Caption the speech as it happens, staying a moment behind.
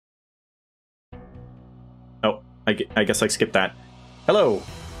I guess I skipped that. Hello,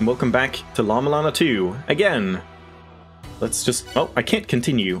 and welcome back to La-Mulana 2, again. Let's just... Oh, I can't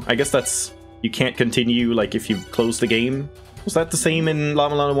continue. I guess that's... You can't continue, like, if you've closed the game. Was that the same in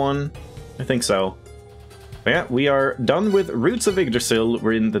La-Mulana 1? I think so. But yeah, we are done with Roots of Yggdrasil.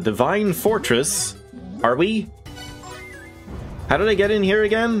 We're in the Divine Fortress. Are we? How did I get in here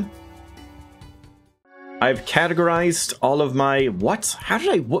again? I've categorized all of my... What? How did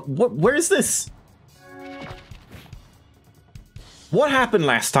I... What? Where is this? What happened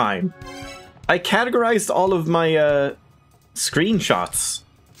last time? I categorized all of my screenshots.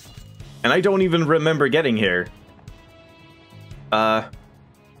 And I don't even remember getting here. Oh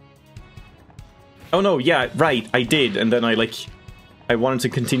no, yeah, right, I did. And then I wanted to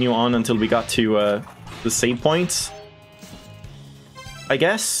continue on until we got to the save points. I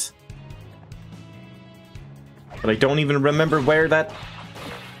guess? But I don't even remember where that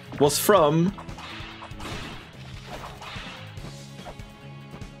was from.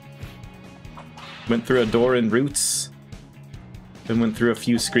 Went through a door in Roots. Then went through a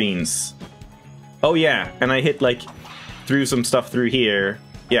few screens. Oh yeah, and I hit threw some stuff through here.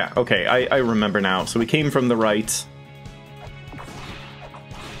 Yeah, okay, I remember now. So we came from the right.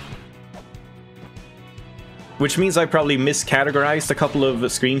 Which means I probably miscategorized a couple of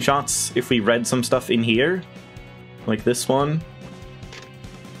screenshots if we read some stuff in here. Like this one.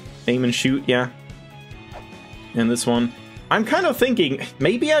 Aim and shoot, yeah. And this one. I'm kind of thinking,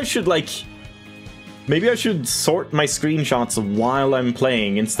 maybe I should maybe I should sort my screenshots while I'm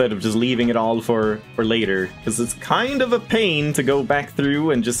playing instead of just leaving it all for later. Because it's kind of a pain to go back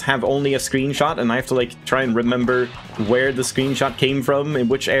through and just have only a screenshot and I have to try and remember where the screenshot came from, in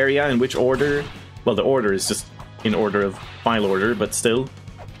which area, in which order. Well, the order is just in order of file order, but still.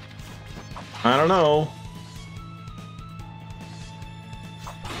 I don't know.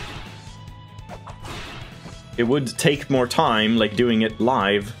 It would take more time, doing it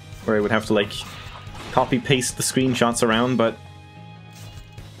live, where I would have to, copy-paste the screenshots around, but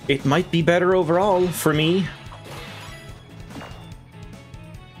it might be better overall for me.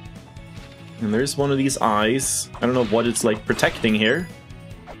 And there's one of these eyes. I don't know what it's, protecting here.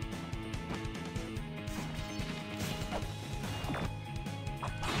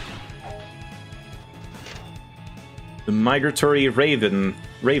 The migratory ravens,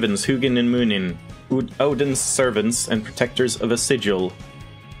 Hugin and Munin, Odin's servants and protectors of a sigil.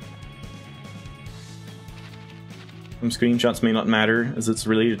 Some screenshots may not matter, as it's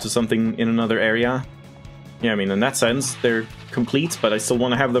related to something in another area. Yeah, I mean, in that sense, they're complete, but I still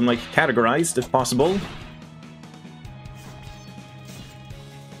want to have them, categorized, if possible.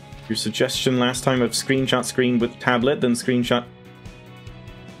 Your suggestion last time of screenshot screen with tablet, then screenshot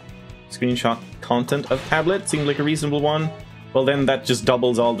content of tablet seemed like a reasonable one. Well, then that just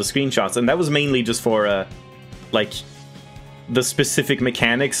doubles all the screenshots, and that was mainly just for, the specific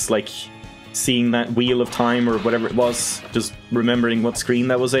mechanics, seeing that wheel of time or whatever it was, just remembering what screen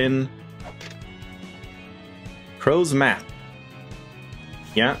that was in. Crow's map.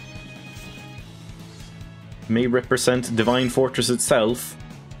 Yeah. May represent Divine Fortress itself.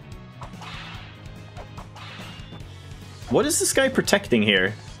 What is this guy protecting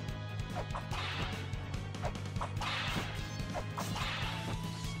here?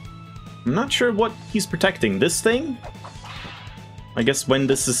 I'm not sure what he's protecting. This thing? I guess when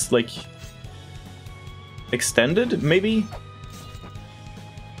this is, extended, maybe?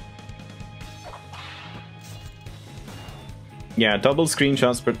 Yeah, double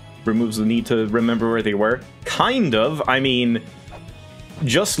screenshots, but removes the need to remember where they were. Kind of. I mean,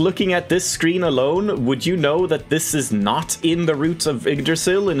 just looking at this screen alone, would you know that this is not in the Roots of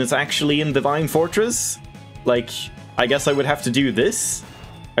Yggdrasil and is actually in Divine Fortress? I guess I would have to do this.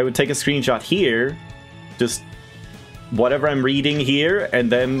 I would take a screenshot here, just whatever I'm reading here,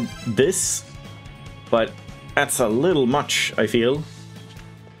 and then this. But that's a little much, I feel.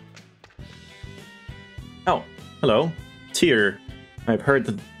 Oh, hello. Tyr. I've heard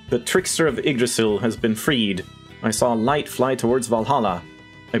that the trickster of Yggdrasil has been freed. I saw light fly towards Valhalla.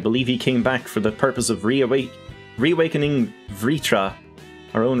 I believe he came back for the purpose of reawakening Vritra.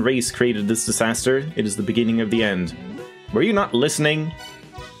 Our own race created this disaster. It is the beginning of the end. Were you not listening?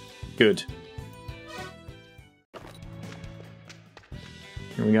 Good.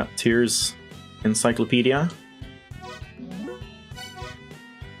 Here we got Tyr's encyclopedia.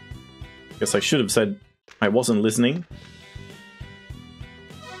 Guess I should have said I wasn't listening.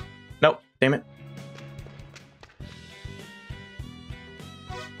 Nope, damn it.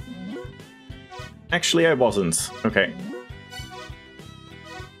 Actually, I wasn't. Okay.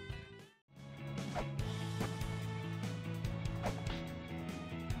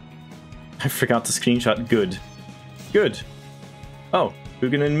 I forgot to screenshot. Good. Good. Oh,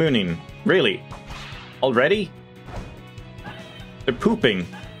 Hugin and Moonin. Really? Already? They're pooping.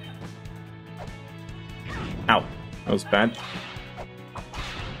 Ow. That was bad.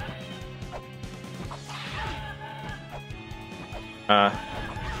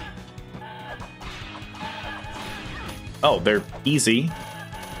 Oh, they're easy.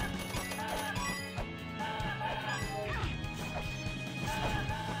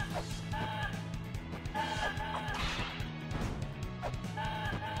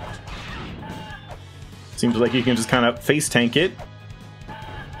 Seems like you can just kind of face tank it.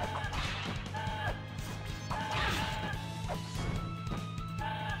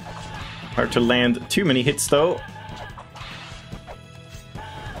 Hard to land too many hits though.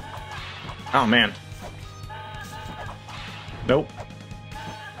 Oh man. Nope.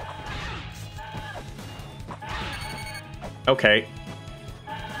 Okay.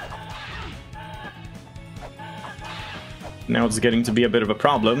 Now it's getting to be a bit of a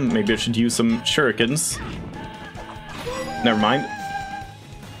problem. Maybe I should use some shurikens. Never mind.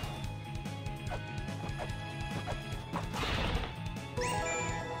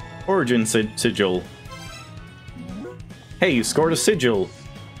 Origin sigil. Hey, you scored a sigil.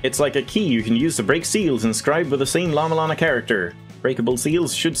 It's like a key you can use to break seals inscribed with the same La-Mulana character. Breakable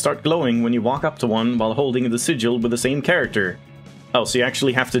seals should start glowing when you walk up to one while holding the sigil with the same character. Oh, so you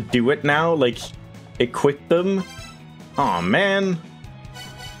actually have to do it now? Like, equip them? Aw, man.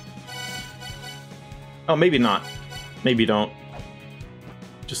 Oh, maybe not. Maybe don't.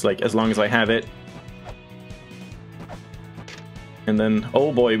 Just like, as long as I have it. And then,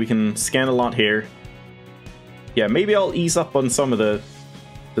 oh boy, we can scan a lot here. Yeah, maybe I'll ease up on some of the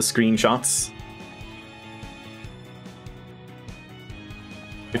screenshots.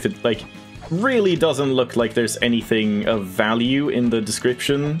 If it, like, really doesn't look like there's anything of value in the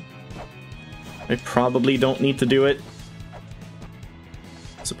description, I probably don't need to do it.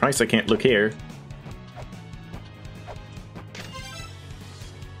 Surprised I can't look here.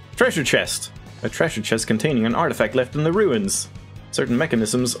 Treasure chest! A treasure chest containing an artifact left in the ruins. Certain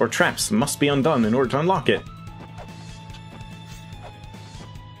mechanisms or traps must be undone in order to unlock it.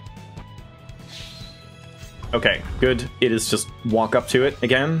 Okay, good. It is just walk up to it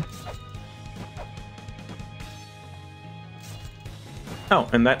again. Oh,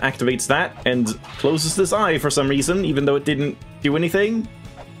 and that activates that and closes this eye for some reason, even though it didn't do anything.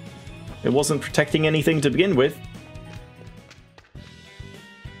 It wasn't protecting anything to begin with.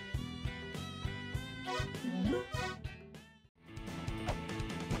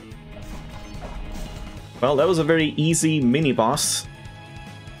 Well, that was a very easy mini-boss.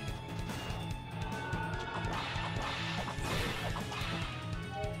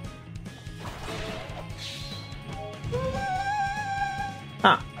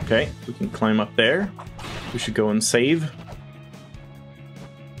 Ah, okay. We can climb up there. We should go and save.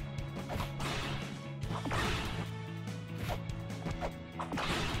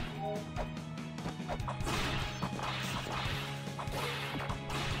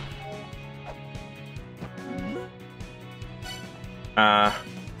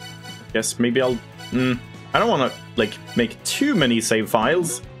 Guess maybe I'll... I don't want to, like, make too many save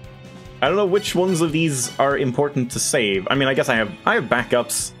files. I don't know which ones of these are important to save. I mean, I guess I have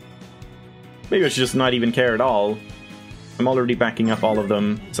backups. Maybe I should just not even care at all. I'm already backing up all of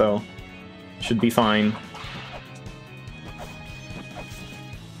them, so should be fine.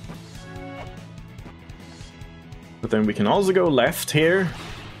 But then we can also go left here.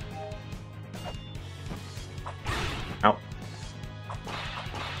 Ow.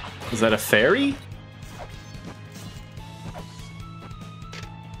 Is that a fairy?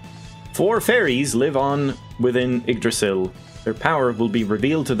 4 fairies live on within Yggdrasil. Their power will be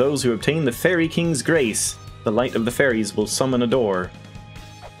revealed to those who obtain the Fairy King's grace. The light of the fairies will summon a door.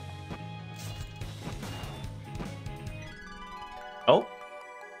 Oh.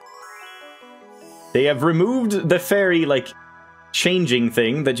 They have removed the fairy, like, changing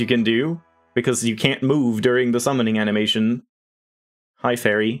thing that you can do, because you can't move during the summoning animation. Hi,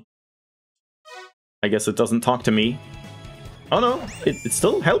 fairy. I guess it doesn't talk to me. Oh no, it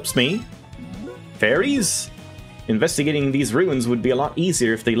still helps me. Fairies? Investigating these ruins would be a lot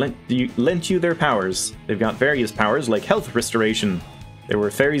easier if they lent you their powers. They've got various powers, like health restoration. There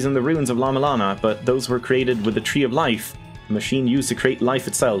were fairies in the ruins of La-Mulana, but those were created with the Tree of Life, a machine used to create life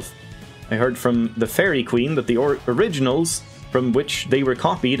itself. I heard from the Fairy Queen that the originals, from which they were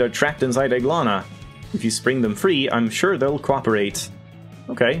copied, are trapped inside Eglana. If you spring them free, I'm sure they'll cooperate.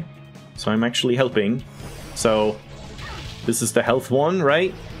 Okay, so I'm actually helping. So, this is the health one,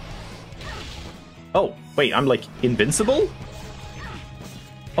 right? Oh, wait, I'm like invincible?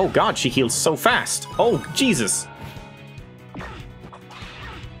 Oh god, she heals so fast. Oh, Jesus.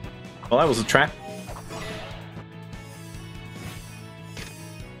 Well, that was a trap.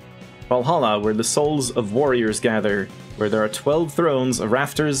 Valhalla, where the souls of warriors gather, where there are 12 thrones,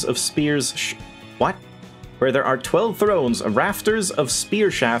 rafters of spears. What? Where there are 12 thrones, rafters of spear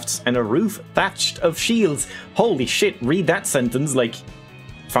shafts, and a roof thatched of shields. Holy shit, read that sentence like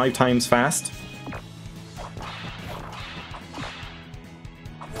 5 times fast.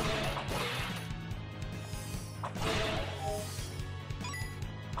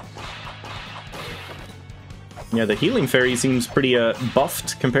 Yeah, the healing fairy seems pretty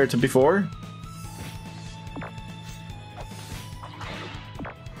buffed compared to before.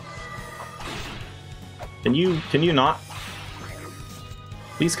 Can you not?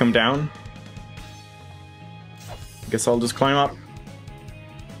 Please come down. Guess I'll just climb up.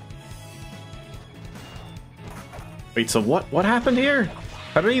 Wait, so what happened here?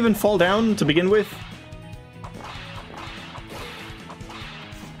 How did I even fall down to begin with?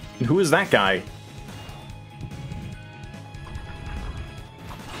 And who is that guy?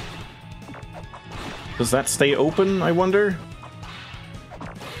 Does that stay open, I wonder?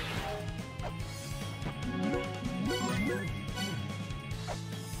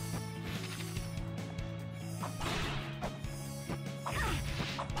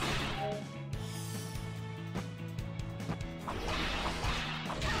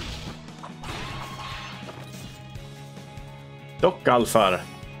 Dokkalfar.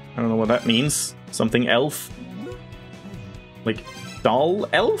 I don't know what that means. Something elf? Like, doll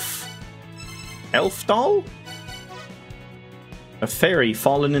elf? Elf doll? A fairy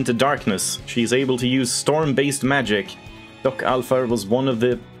fallen into darkness. She's able to use storm-based magic. Dokkalfar was one of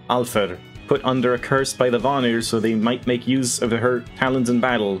the Alfar, put under a curse by the Vanir so they might make use of her talents in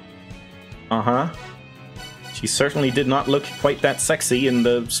battle. Uh-huh. She certainly did not look quite that sexy in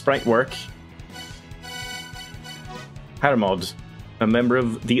the sprite work. Hermod, a member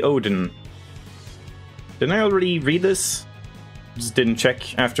of the Odin. Didn't I already read this? Just didn't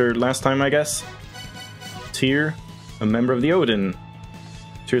check after last time, I guess. Tyr, a member of the Odin.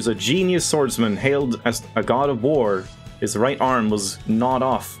 Tyr's a genius swordsman, hailed as a god of war. His right arm was gnawed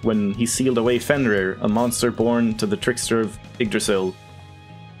off when he sealed away Fenrir, a monster born to the trickster of Yggdrasil.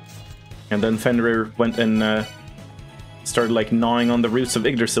 And then Fenrir went and started like gnawing on the roots of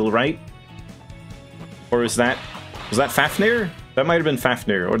Yggdrasil, right? Or was that Fafnir? That might have been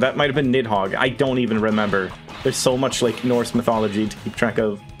Fafnir, or that might have been Nidhogg. I don't even remember. There's so much like Norse mythology to keep track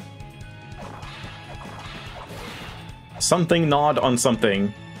of. Something gnawed on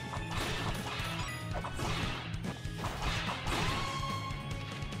something.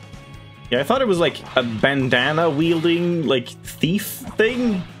 Yeah, I thought it was like a bandana wielding like thief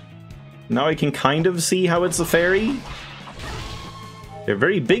thing. Now I can kind of see how it's a fairy. They're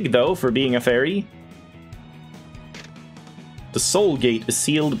very big though for being a fairy. The soul gate is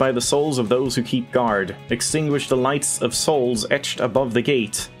sealed by the souls of those who keep guard. Extinguish the lights of souls etched above the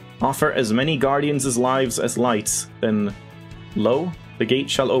gate. Offer as many guardians' lives as lights. Then, lo, the gate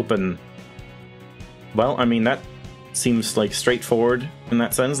shall open. Well, I mean, that seems like straightforward in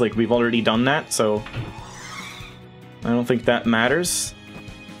that sense. Like, we've already done that, so I don't think that matters.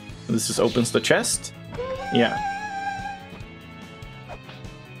 This just opens the chest. Yeah.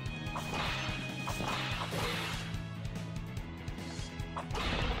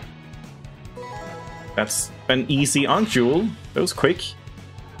 That's an easy Ankh-Jewel. That was quick.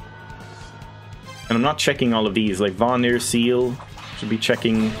 And I'm not checking all of these, like Vanir Seal. Should be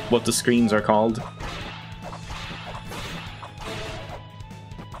checking what the screens are called.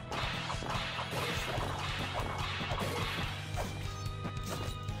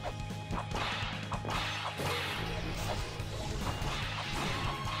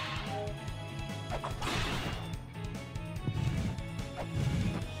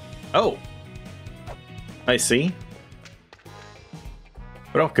 Oh! I see.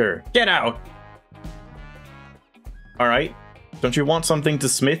 Broker, get out! Alright. Don't you want something to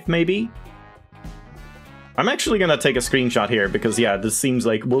smith, maybe? I'm actually gonna take a screenshot here, because yeah, this seems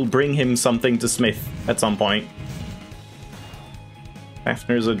like we'll bring him something to smith at some point.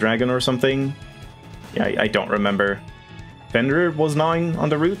 Fafnir's a dragon or something? Yeah, I don't remember. Fenrir was gnawing on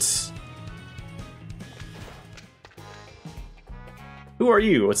the roots? Who are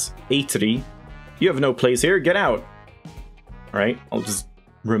you? It's Eitri. You have no place here, get out! Alright, I'll just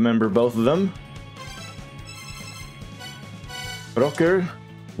remember both of them. Broker,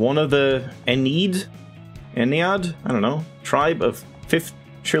 one of the Ennead? I don't know. Tribe of 5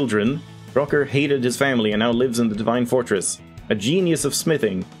 children. Broker hated his family and now lives in the Divine Fortress. A genius of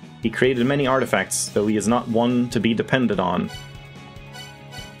smithing. He created many artifacts, though he is not one to be depended on.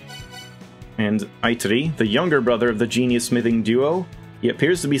 And Eitri, the younger brother of the genius smithing duo. He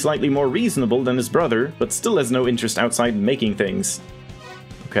appears to be slightly more reasonable than his brother, but still has no interest outside making things.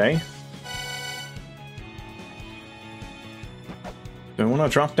 Okay. Do I want to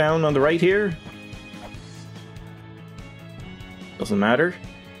drop down on the right here? Doesn't matter.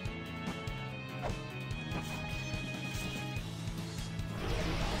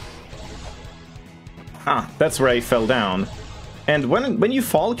 Ah, that's where I fell down. And when you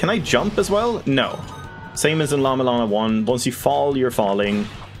fall, can I jump as well? No. Same as in La-Mulana 1. Once you fall, you're falling.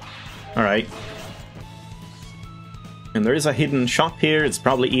 Alright. And there is a hidden shop here. It's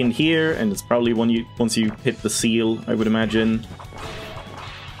probably in here, and it's probably once you hit the seal, I would imagine.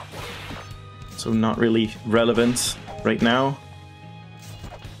 So not really relevant right now.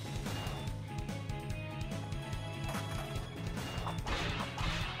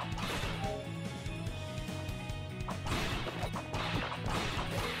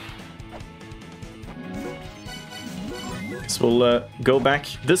 So we'll go back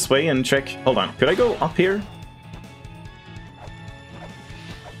this way and check. Hold on, could I go up here?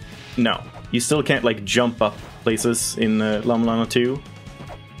 No, you still can't like jump up places in La-Mulana 2. You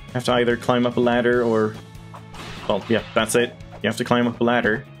have to either climb up a ladder or... Well, yeah, that's it. You have to climb up a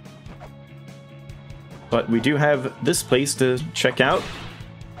ladder. But we do have this place to check out.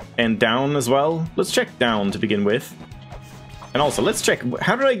 And down as well. Let's check down to begin with. And also, let's check...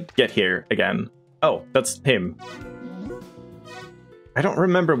 How did I get here again? Oh, that's him. I don't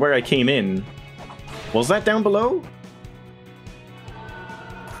remember where I came in. Was that down below?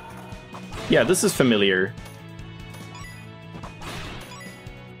 Yeah, this is familiar.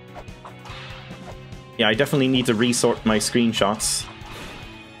 Yeah, I definitely need to resort my screenshots.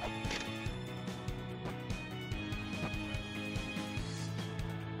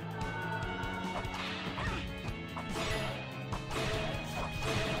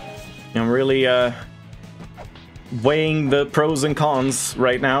 I'm really, weighing the pros and cons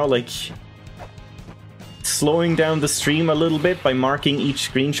right now, like slowing down the stream a little bit by marking each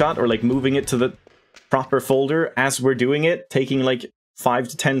screenshot or like moving it to the proper folder as we're doing it, taking like 5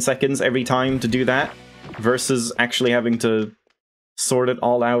 to 10 seconds every time to do that, versus actually having to sort it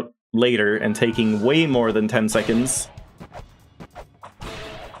all out later and taking way more than 10 seconds.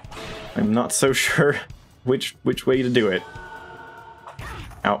 I'm not so sure which way to do it.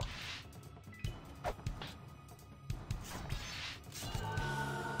 Ow.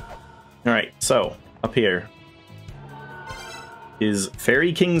 Alright, so, up here is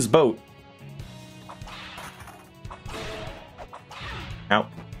Fairy King's boat. Ow.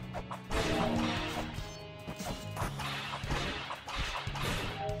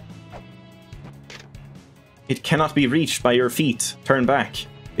 It cannot be reached by your feet. Turn back.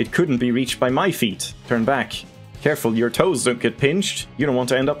 It couldn't be reached by my feet. Turn back. Careful, your toes don't get pinched. You don't want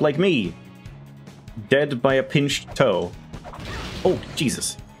to end up like me. Dead by a pinched toe. Oh,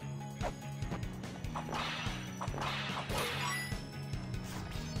 Jesus.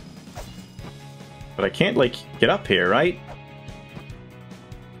 But I can't, like, get up here, right?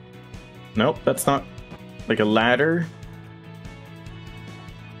 Nope, that's not, like, a ladder.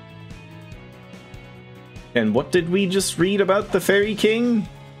 And what did we just read about the Fairy King?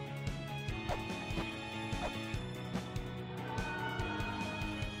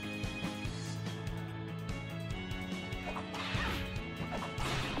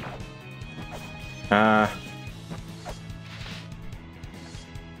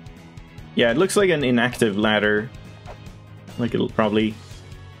 Yeah, it looks like an inactive ladder. Like it'll probably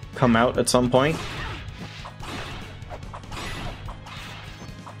come out at some point.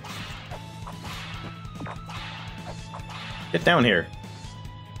 Get down here.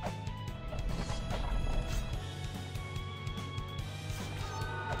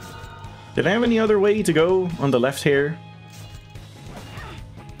 Did I have any other way to go on the left here?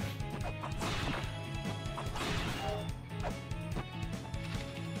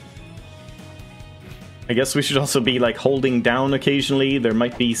 I guess we should also be like holding down occasionally. There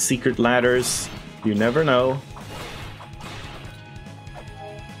might be secret ladders. You never know.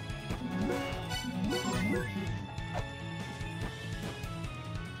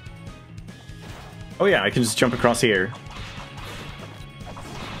 Oh yeah, I can just jump across here.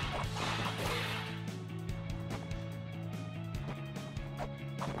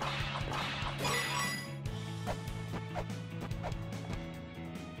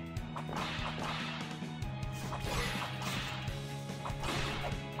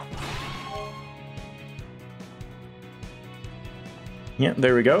 Yeah,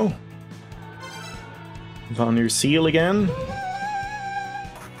 there we go. On your seal again.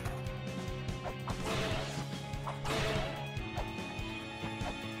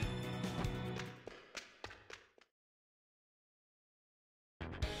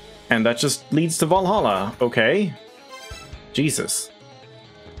 And that just leads to Valhalla. Okay. Jesus.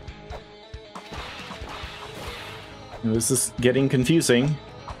 This is getting confusing.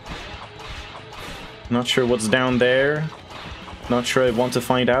 Not sure what's down there. Not sure I want to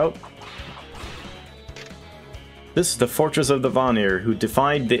find out. This is the fortress of the Vanir, who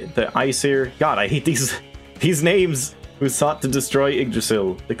defied the Aesir. God, I hate these names! Who sought to destroy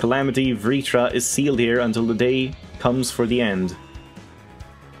Yggdrasil. The calamity Vritra is sealed here until the day comes for the end.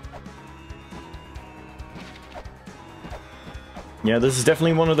 Yeah, this is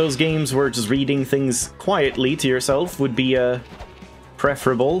definitely one of those games where just reading things quietly to yourself would be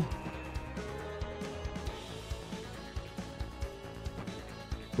preferable.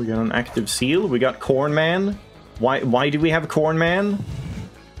 We got an active seal. We got Corn Man. Why do we have Corn Man?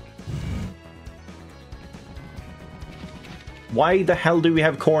 Why the hell do we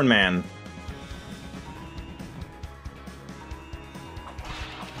have Corn Man?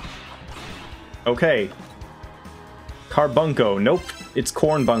 Okay. Carbunco. Nope. It's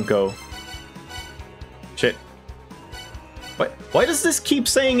Corn Bunko. Shit. Why does this keep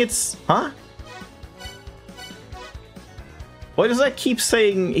saying it's... Huh? Why does that keep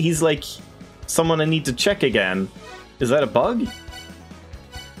saying he's like someone I need to check again? Is that a bug?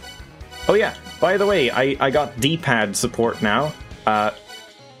 Oh yeah, by the way, I got D-pad support now. I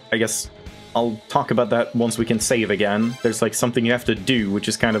guess I'll talk about that once we can save again. There's like something you have to do, which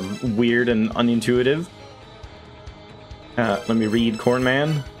is kind of weird and unintuitive. Let me read Corn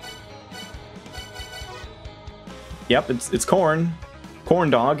Man. Yep, it's corn. Corn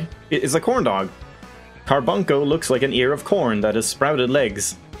dog. It's a corn dog. Carbunco looks like an ear of corn that has sprouted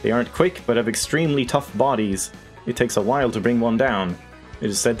legs. They aren't quick, but have extremely tough bodies. It takes a while to bring one down. It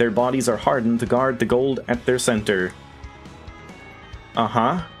is said their bodies are hardened to guard the gold at their center.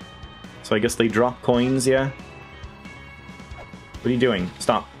 Uh-huh. So I guess they drop coins, yeah? What are you doing?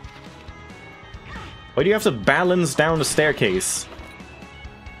 Stop. Why do you have to balance down the staircase?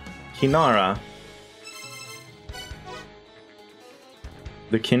 Kinara.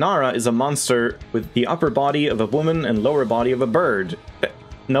 The Kinara is a monster with the upper body of a woman and lower body of a bird.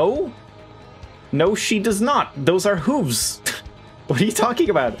 No? No, she does not. Those are hooves. What are you talking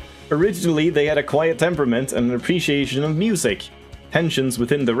about? Originally, they had a quiet temperament and an appreciation of music. Tensions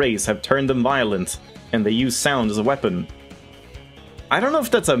within the race have turned them violent, and they use sound as a weapon. I don't know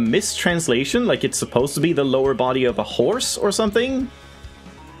if that's a mistranslation, like it's supposed to be the lower body of a horse or something?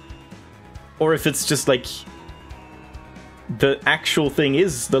 Or if it's just like... the actual thing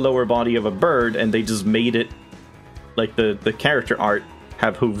is the lower body of a bird, and they just made it, like the character art,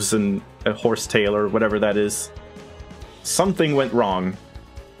 have hooves and a horse tail or whatever that is. Something went wrong.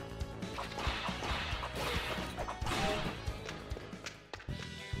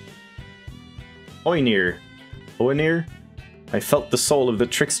 Oinir. Oinir? I felt the soul of the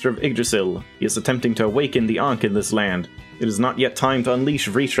trickster of Yggdrasil. He is attempting to awaken the Ankh in this land. It is not yet time to unleash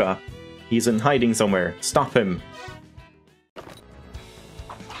Vritra. He is in hiding somewhere. Stop him.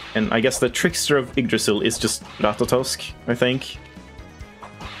 And I guess the trickster of Yggdrasil is just Ratatosk, I think.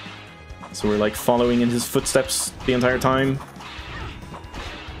 So we're like following in his footsteps the entire time.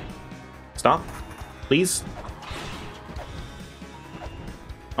 Stop. Please.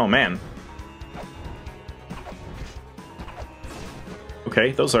 Oh man.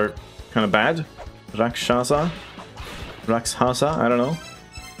 Okay, those are kind of bad. Rakshasa? Rakshasa? I don't know.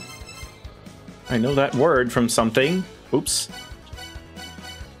 I know that word from something. Oops.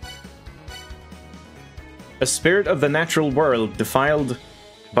 A spirit of the natural world defiled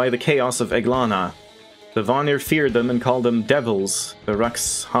by the chaos of Eglana. The Vanir feared them and called them devils. The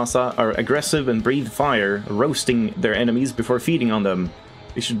Rakshasa are aggressive and breathe fire, roasting their enemies before feeding on them.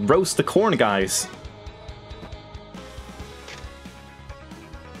 They should roast the corn guys.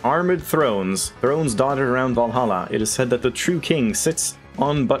 Armored thrones. Thrones dotted around Valhalla. It is said that the true king sits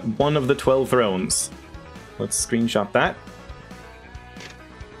on but one of the 12 thrones. Let's screenshot that.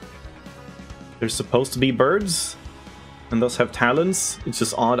 They're supposed to be birds, and thus have talons. It's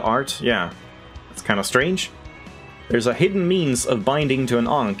just odd art. Yeah, that's kind of strange. There's a hidden means of binding to an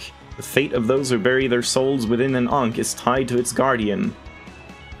Ankh. The fate of those who bury their souls within an Ankh is tied to its guardian.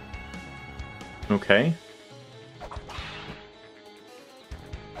 Okay.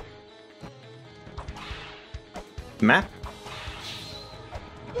 Map?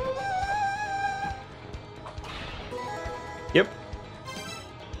 Yep.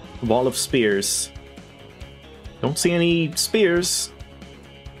 Wall of spears. Don't see any spears.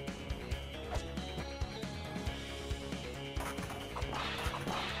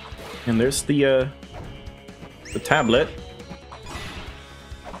 And there's the tablet.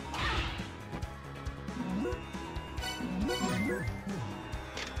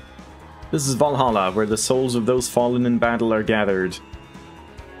 This is Valhalla, where the souls of those fallen in battle are gathered.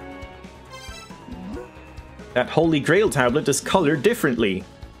 That Holy Grail tablet is colored differently.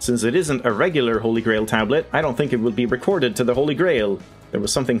 Since it isn't a regular Holy Grail tablet, I don't think it will be recorded to the Holy Grail. There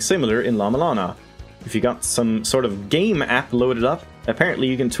was something similar in La-Mulana. If you got some sort of game app loaded up, apparently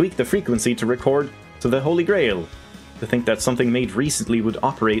you can tweak the frequency to record to the Holy Grail. To think that something made recently would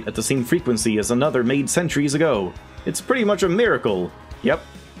operate at the same frequency as another made centuries ago. It's pretty much a miracle. Yep.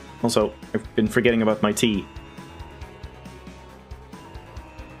 Also, I've been forgetting about my tea.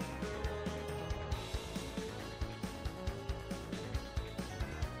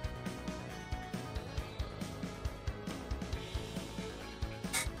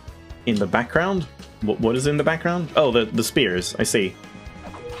 In the background? What is in the background? Oh, the spears. I see.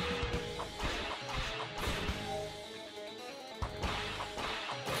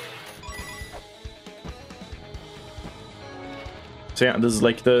 So yeah, this is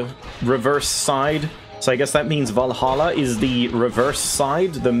like the reverse side. So I guess that means Valhalla is the reverse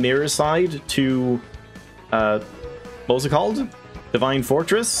side, the mirror side to... what was it called? Divine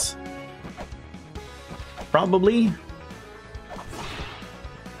Fortress? Probably?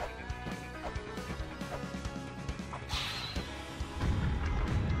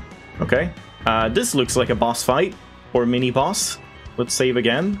 Okay. This looks like a boss fight, or mini-boss. Let's save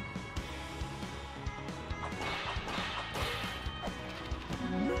again.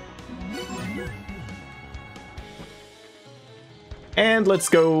 And let's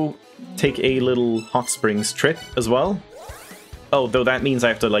go take a little hot springs trip as well. Oh, though that means I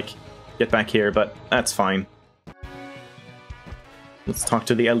have to, like, get back here, but that's fine. Let's talk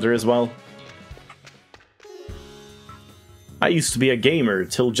to the Elder as well. I used to be a gamer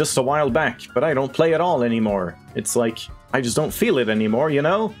till just a while back, but I don't play at all anymore. It's like, I just don't feel it anymore, you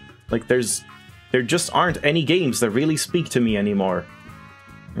know? Like, there just aren't any games that really speak to me anymore.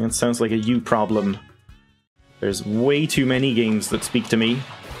 And it sounds like a you problem. There's way too many games that speak to me.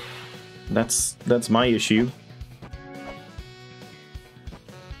 That's my issue.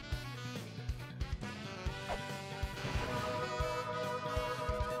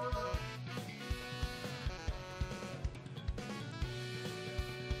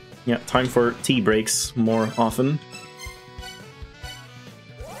 Yeah, time for tea breaks more often.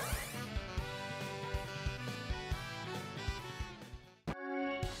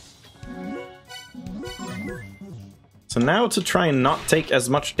 So now to try and not take as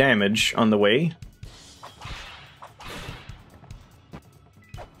much damage on the way.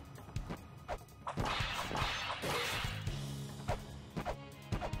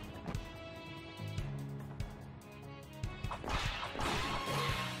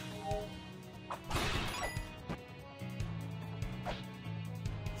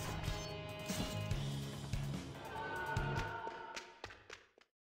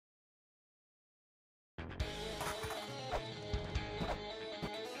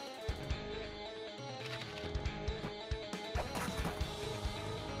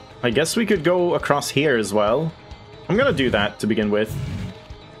 I guess we could go across here as well. I'm gonna do that to begin with.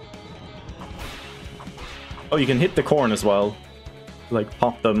 Oh, you can hit the corn as well. Like,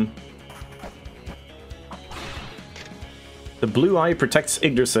 pop them. The blue eye protects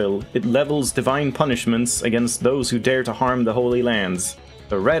Yggdrasil. It levels divine punishments against those who dare to harm the holy lands.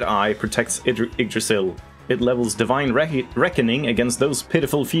 The red eye protects Yggdrasil. It levels divine reckoning against those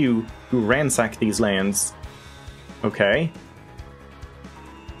pitiful few who ransack these lands. Okay.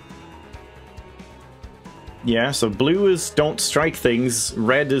 Yeah, so blue is don't strike things,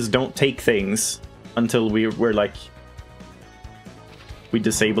 red is don't take things, until we're like... we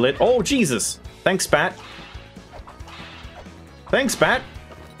disable it. Oh, Jesus! Thanks, Bat. Thanks, Bat!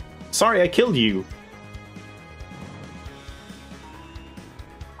 Sorry I killed you.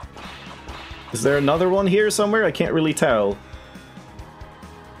 Is there another one here somewhere? I can't really tell.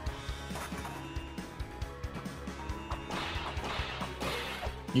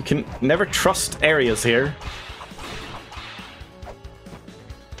 You can never trust areas here.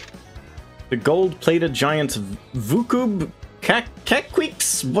 The gold-plated giant Vukub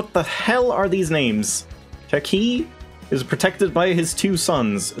Kakweeks? What the hell are these names? Kaki is protected by his two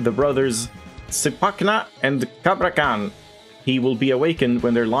sons, the brothers Sipakna and Kabrakan. He will be awakened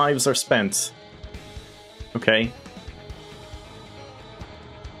when their lives are spent. Okay.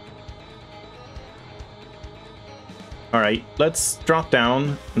 Alright, let's drop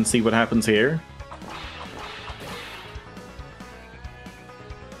down and see what happens here.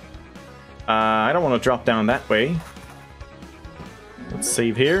 I don't want to drop down that way. Let's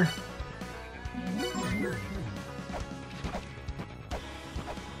save here.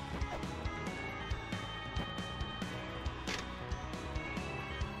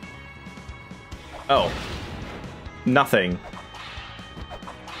 Oh. Nothing.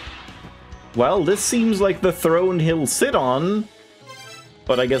 Well, this seems like the throne he'll sit on,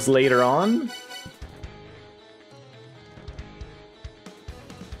 but I guess later on?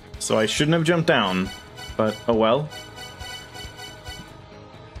 So I shouldn't have jumped down, but oh well.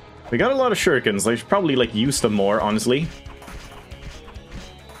 We got a lot of shurikens. I should probably, like, use them more, honestly.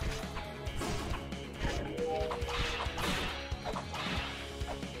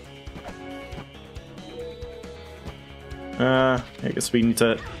 I guess we need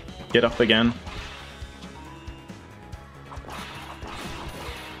to get up again.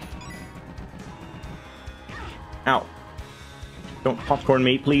 Ow. Don't popcorn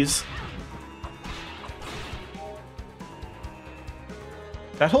me, please.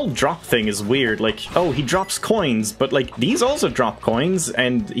 That whole drop thing is weird. Like, oh, he drops coins, but, like, these also drop coins,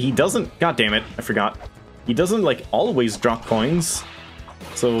 and he doesn't... God damn it, I forgot. He doesn't, like, always drop coins.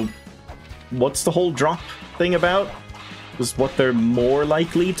 So, what's the whole drop thing about? Just what they're more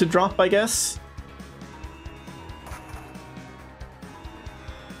likely to drop, I guess?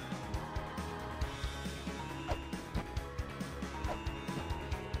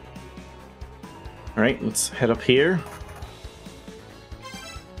 Alright, let's head up here.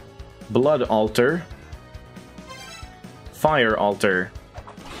 Blood altar. Fire altar.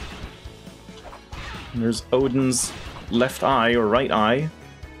 And there's Odin's left eye, or right eye.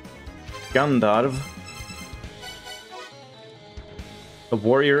 Gandharv. A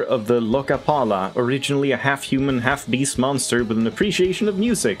warrior of the Lokapala, originally a half-human, half-beast monster with an appreciation of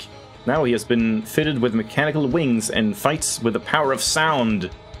music. Now he has been fitted with mechanical wings and fights with the power of sound.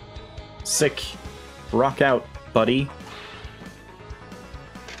 Sick. Rock out, buddy.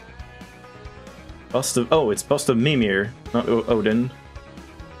 Bust of... Oh, it's Bust of Mimir, not Odin.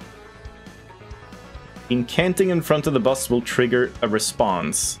 Incanting in front of the bust will trigger a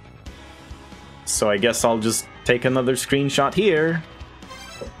response. So I guess I'll just take another screenshot here.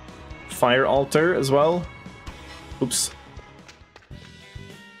 Fire altar as well. Oops.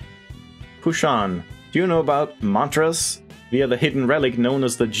 Push on. Do you know about mantras? Via the hidden relic known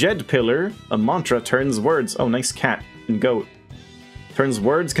as the Jed Pillar, a mantra turns words... Oh, nice cat and goat. Turns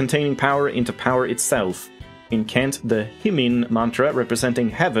words containing power into power itself. Incant the Himin mantra representing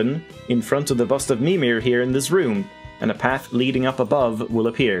heaven in front of the bust of Mimir here in this room, and a path leading up above will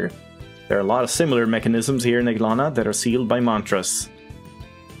appear. There are a lot of similar mechanisms here in La-Mulana that are sealed by mantras.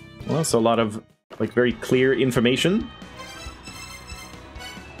 Well, so a lot of, like, very clear information.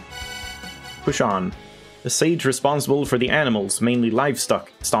 Push on. The sage responsible for the animals, mainly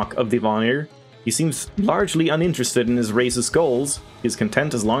livestock of the Vanir. He seems largely uninterested in his race's goals. He is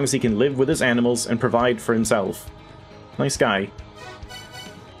content as long as he can live with his animals and provide for himself. Nice guy.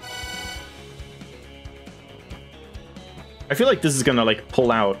 I feel like this is gonna, like,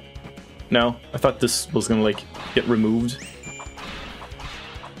 pull out. No, I thought this was gonna, like, get removed.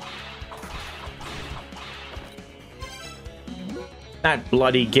 That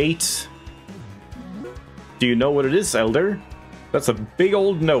bloody gate. Do you know what it is, Elder? That's a big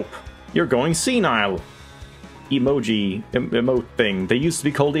old nope. You're going senile. Emoji, emote thing. They used to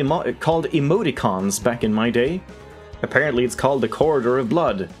be called emoticons back in my day. Apparently it's called the Corridor of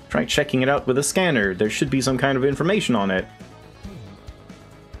Blood. Try checking it out with a scanner. There should be some kind of information on it.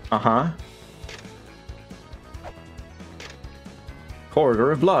 Uh-huh.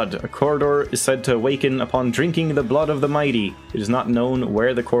 Corridor of Blood. A corridor is said to awaken upon drinking the blood of the mighty. It is not known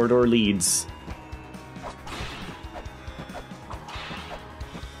where the corridor leads.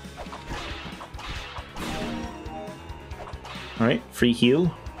 Alright, free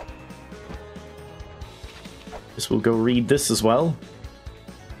heal. Guess we'll go read this as well.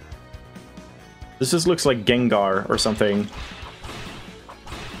 This just looks like Gengar or something.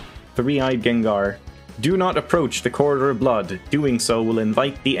 Three-eyed Gengar. Do not approach the Corridor of Blood. Doing so will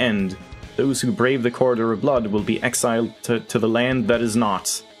invite the end. Those who brave the Corridor of Blood will be exiled to the land that is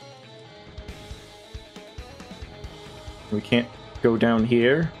not. We can't go down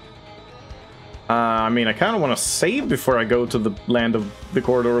here. I mean, I kind of want to save before I go to the land of the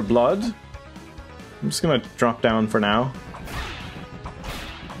Corridor of Blood. I'm just gonna drop down for now.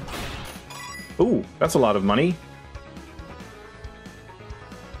 Ooh, that's a lot of money.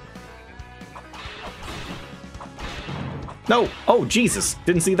 No! Oh, Jesus!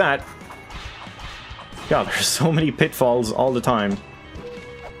 Didn't see that. God, there's so many pitfalls all the time.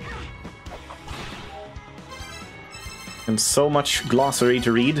 And so much glossary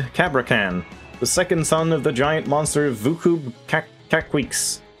to read. Cabrakan. The second son of the giant monster Vukub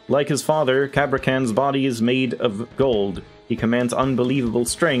Kakwix. Like his father, Cabrakan's body is made of gold. He commands unbelievable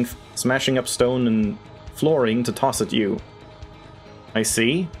strength, smashing up stone and flooring to toss at you. I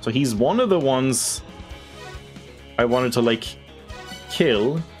see. So he's one of the ones I wanted to, like,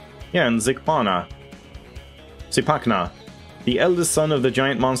 kill. Yeah, and Zipakna, the eldest son of the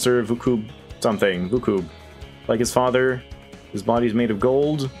giant monster Vukub something. Vukub. Like his father, his body's made of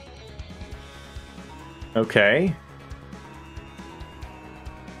gold. Okay.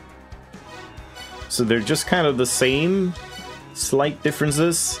 So they're just kind of the same, slight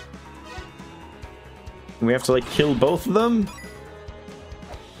differences. And we have to, like, kill both of them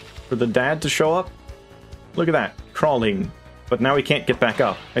for the dad to show up. Look at that, crawling. But now we can't get back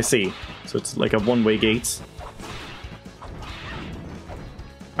up. I see. So it's like a one-way gate.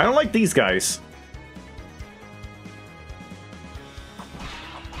 I don't like these guys.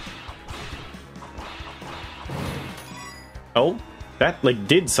 Oh, that, like,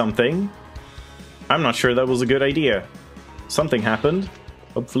 did something. I'm not sure that was a good idea. Something happened.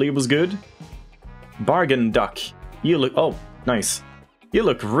 Hopefully it was good. Bargain duck. You look... Oh, nice. You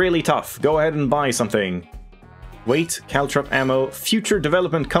look really tough. Go ahead and buy something. Wait, Caltrop Ammo, Future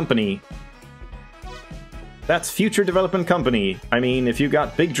Development Company. That's Future Development Company. I mean, if you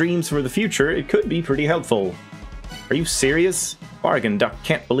got big dreams for the future, it could be pretty helpful. Are you serious? Bargain Duck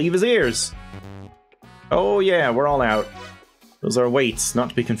can't believe his ears. Oh yeah, we're all out. Those are weights, not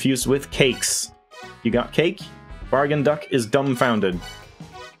to be confused with cakes. You got cake? Bargain Duck is dumbfounded.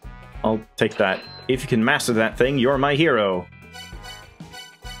 I'll take that. If you can master that thing, you're my hero.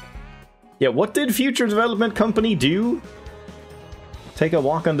 Yeah, what did Future Development Company do? Take a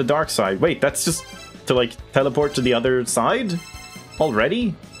walk on the dark side. Wait, that's just to, like, teleport to the other side?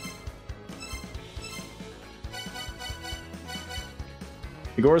 Already?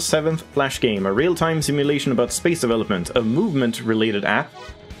 Igor's 7th Flash game, a real-time simulation about space development, a movement-related app.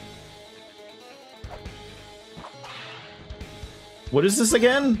 What is this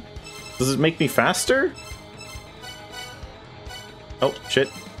again? Does it make me faster? Oh, shit.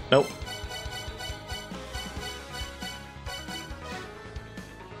 Nope.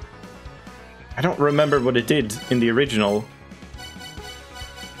 I don't remember what it did in the original.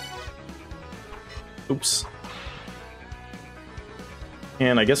 Oops.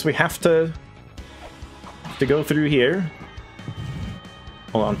 And I guess we have to go through here.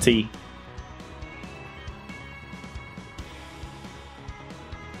 Hold on, T.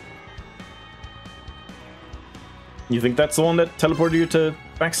 You think that's the one that teleported you to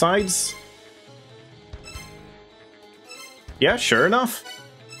backsides? Yeah, sure enough.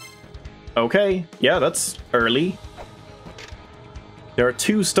 Okay, yeah, that's early. There are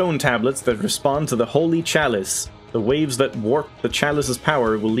 2 stone tablets that respond to the Holy Chalice. The waves that warp the chalice's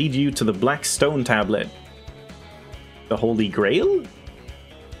power will lead you to the Black Stone Tablet. The Holy Grail?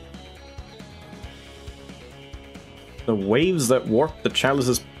 The waves that warp the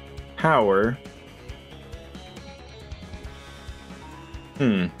chalice's power...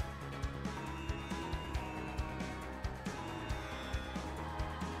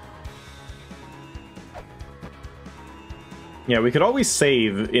 Yeah, we could always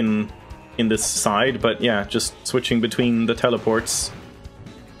save in this side, but yeah, just switching between the teleports.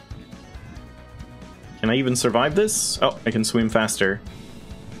 Can I even survive this? Oh, I can swim faster.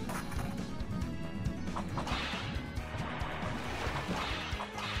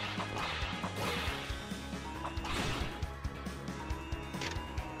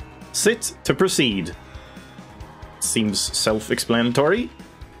 Sit to proceed. Seems self-explanatory.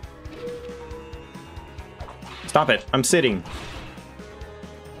 Stop it, I'm sitting.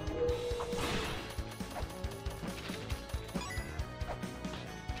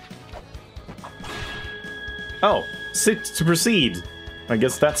 Oh, sit to proceed. I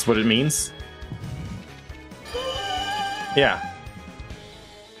guess that's what it means. Yeah.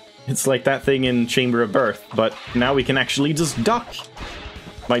 It's like that thing in Chamber of Birth, but now we can actually just duck.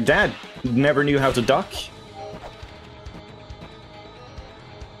 My dad never knew how to duck.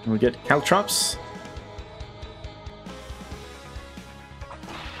 We get caltrops.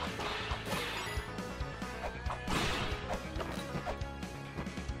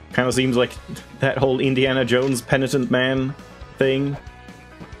 Kind of seems like that whole Indiana Jones penitent man thing.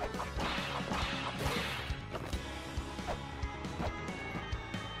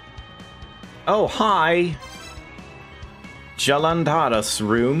 Oh, hi! Jalandhara's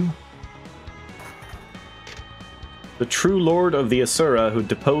room. The true lord of the Asura who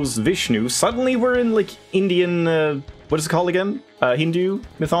deposed Vishnu. Suddenly we're in, like, Indian, what is it called again? Hindu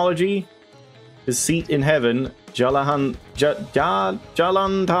mythology? His seat in heaven, Jalandhara.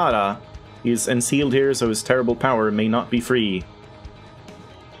 He is ensealed here so his terrible power may not be free.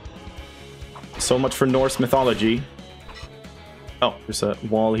 So much for Norse mythology. Oh, there's a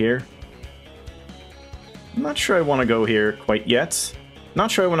wall here. I'm not sure I want to go here quite yet. Not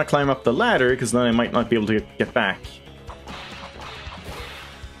sure I want to climb up the ladder, because then I might not be able to get back.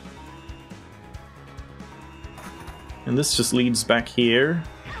 And this just leads back here.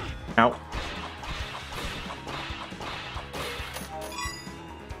 Ow.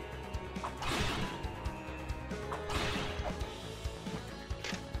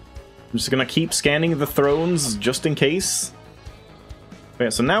 I'm just gonna keep scanning the thrones, just in case. Okay,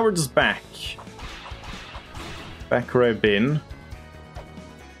 so now we're just back. Back where I've been.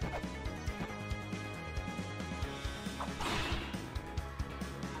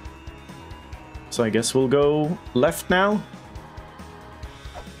 So I guess we'll go left now.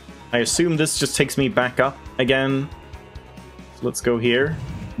 I assume this just takes me back up again. So let's go here,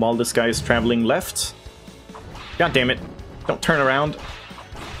 while this guy is traveling left. God damn it. Don't turn around.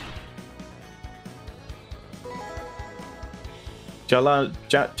 I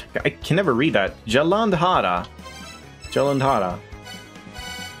can never read that. Jalandhara. Jalandhara.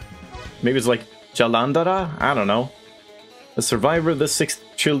 Maybe it's like Jalandhara? I don't know. A survivor of the 6th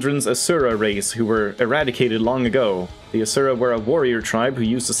Children's Asura race who were eradicated long ago. The Asura were a warrior tribe who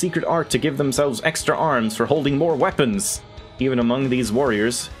used a secret art to give themselves extra arms for holding more weapons. Even among these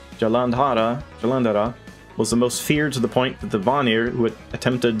warriors, Jalandhara was the most feared, to the point that the Vanir who had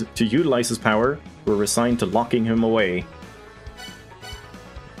attempted to utilize his power were resigned to locking him away.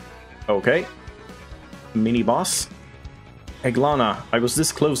 Okay. Mini-boss. Eglana, I was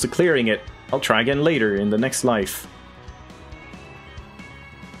this close to clearing it. I'll try again later, in the next life.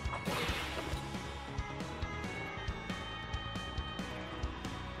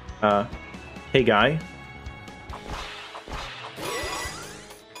 Hey guy.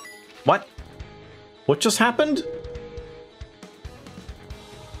 What? What just happened?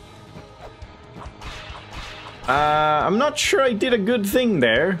 I'm not sure I did a good thing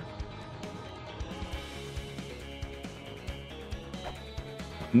there.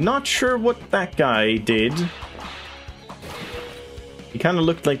 Not sure what that guy did. He kind of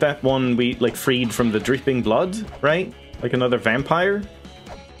looked like that one we, like, freed from the dripping blood, right? Like another vampire.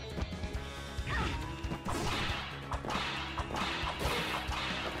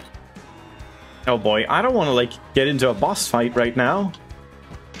 Oh boy, I don't want to, like, get into a boss fight right now.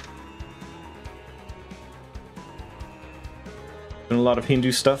 Been a lot of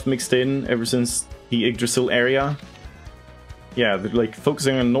Hindu stuff mixed in ever since the Yggdrasil area. Yeah, they're, like,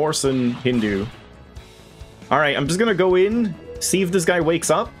 focusing on Norse and Hindu. Alright, I'm just gonna go in, see if this guy wakes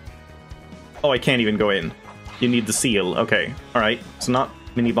up. Oh, I can't even go in. You need the seal. Okay, alright. So not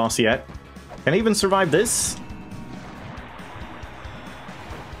mini-boss yet. Can I even survive this?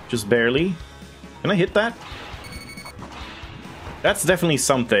 Just barely. Can I hit that? That's definitely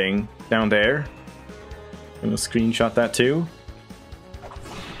something down there. I'm gonna screenshot that too.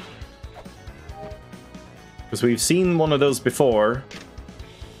 Because we've seen one of those before.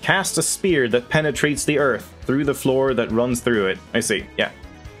 Cast a spear that penetrates the earth through the floor that runs through it. I see, yeah.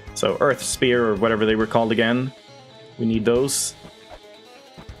 So earth spear, or whatever they were called again. We need those.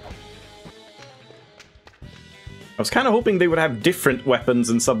 I was kind of hoping they would have different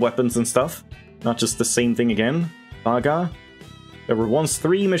weapons and sub-weapons and stuff. Not just the same thing again. Vaga. There were once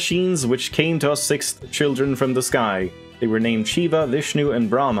 3 machines which came to us 6 children from the sky. They were named Shiva, Vishnu, and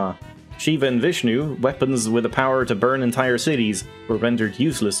Brahma. Shiva and Vishnu, weapons with the power to burn entire cities, were rendered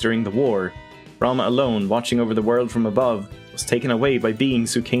useless during the war. Brahma alone, watching over the world from above, was taken away by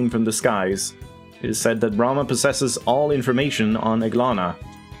beings who came from the skies. It is said that Brahma possesses all information on Eglana.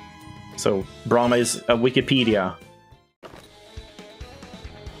 So, Brahma is a Wikipedia.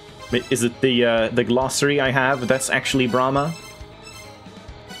 Is it the glossary I have that's actually Brahma?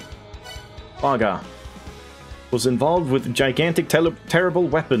 Vaga was involved with gigantic terrible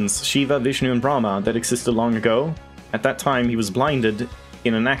weapons, Shiva, Vishnu, and Brahma, that existed long ago. At that time, he was blinded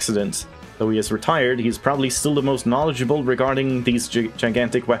in an accident. Though he is retired, he is probably still the most knowledgeable regarding these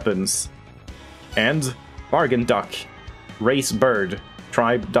gigantic weapons. And Bargain Duck. Race bird.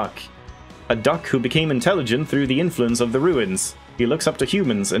 Tribe duck. A duck who became intelligent through the influence of the ruins. He looks up to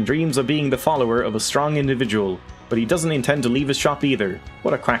humans and dreams of being the follower of a strong individual, but he doesn't intend to leave his shop either.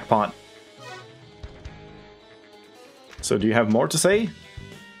 What a crackpot. So do you have more to say?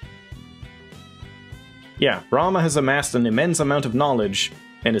 Yeah, Brahma has amassed an immense amount of knowledge,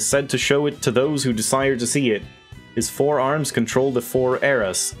 and is said to show it to those who desire to see it. His 4 arms control the 4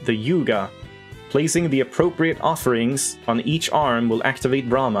 eras, the Yuga. Placing the appropriate offerings on each arm will activate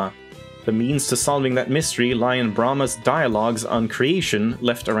Brahma. The means to solving that mystery lie in Brahma's dialogues on creation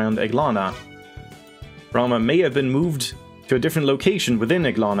left around Eglana. Brahma may have been moved to a different location within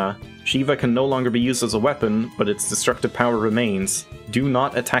Eglana. Shiva can no longer be used as a weapon, but its destructive power remains. Do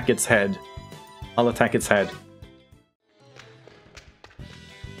not attack its head. I'll attack its head.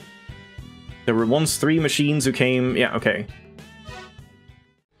 There were once 3 machines who came... Yeah, okay.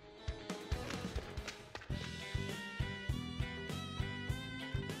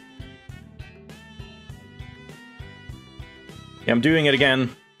 Yeah, I'm doing it again.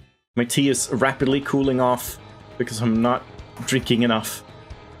 My tea is rapidly cooling off because I'm not drinking enough.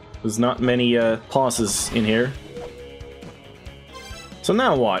 There's not many pauses in here. So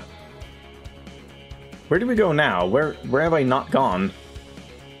now what? Where do we go now? Where have I not gone?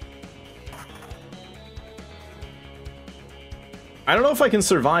 I don't know if I can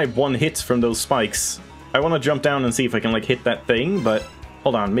survive 1 hit from those spikes. I want to jump down and see if I can like hit that thing, but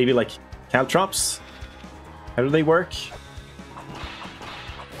hold on, maybe like caltrops? How do they work?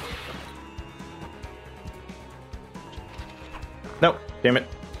 No, damn it.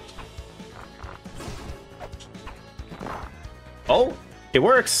 Oh, it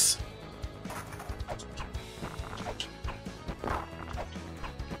works.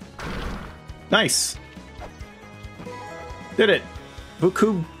 Nice. Did it.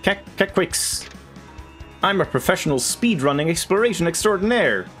 Vuku Kekwix. I'm a professional speedrunning exploration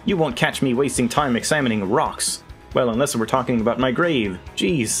extraordinaire. You won't catch me wasting time examining rocks. Well, unless we're talking about my grave.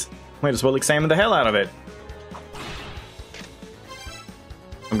 Jeez. Might as well examine the hell out of it.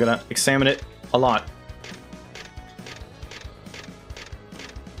 I'm gonna examine it a lot.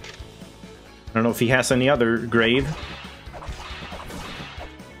 I don't know if he has any other grave.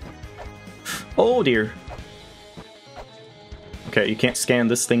 Oh dear. Okay, you can't scan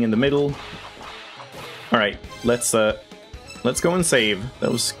this thing in the middle. Alright, let's go and save. That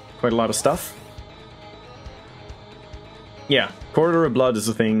was quite a lot of stuff. Yeah, Corridor of Blood is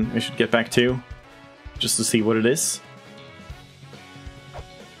the thing I should get back to. Just to see what it is.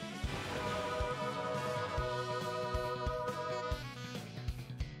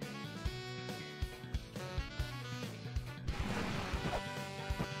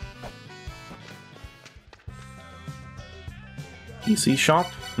 PC shop,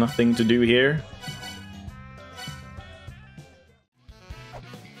 nothing to do here.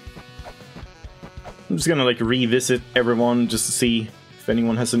 I'm just gonna like revisit everyone just to see if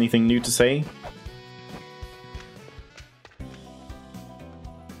anyone has anything new to say.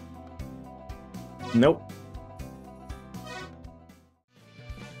 Nope.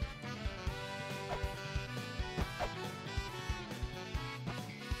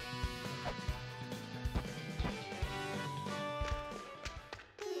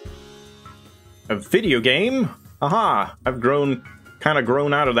 A video game? Aha! I've kind of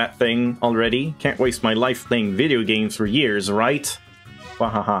grown out of that thing already. Can't waste my life playing video games for years, right?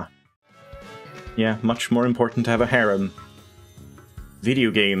 Wahaha. Yeah, much more important to have a harem.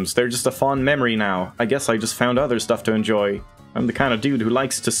 Video games, they're just a fond memory now. I guess I just found other stuff to enjoy. I'm the kind of dude who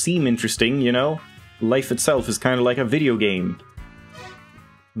likes to seem interesting, you know? Life itself is kind of like a video game.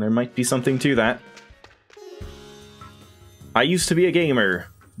 There might be something to that. I used to be a gamer.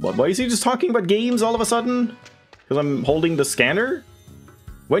 What, why is he just talking about games all of a sudden? Because I'm holding the scanner?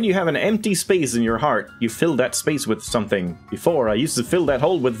 When you have an empty space in your heart, you fill that space with something. Before, I used to fill that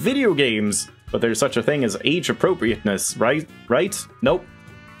hole with video games. But there's such a thing as age appropriateness, right? Right? Nope.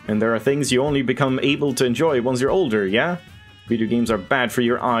 And there are things you only become able to enjoy once you're older, yeah? Video games are bad for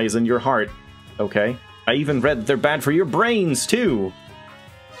your eyes and your heart. Okay. I even read they're bad for your brains, too.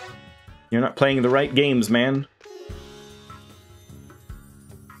 You're not playing the right games, man.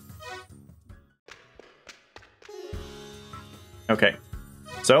 Okay.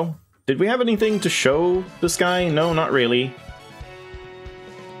 So, did we have anything to show this guy? No, not really.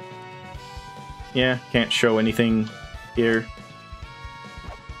 Yeah, can't show anything here.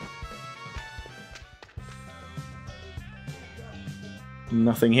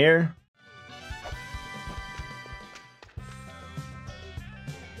 Nothing here.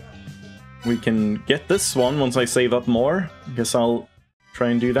 We can get this one once I save up more. I guess I'll try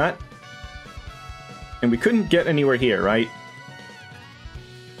and do that. And we couldn't get anywhere here, right?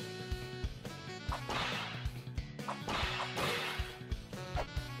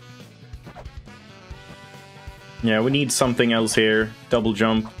 Yeah, we need something else here. Double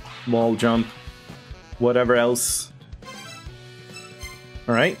jump, wall jump, whatever else.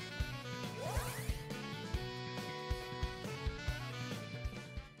 Alright.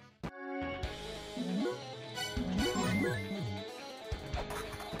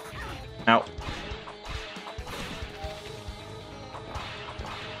 Ow.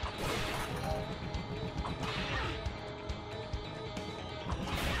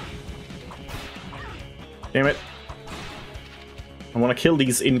 Damn it. I want to kill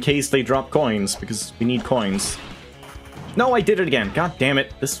these in case they drop coins, because we need coins. No, I did it again. God damn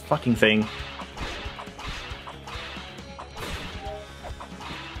it. This fucking thing.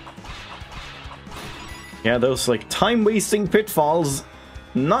 Yeah, those, like, time-wasting pitfalls,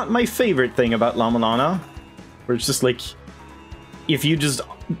 not my favorite thing about La-Mulana. Where it's just, like, if you just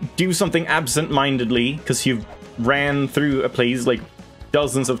do something absent-mindedly, because you've ran through a place, like,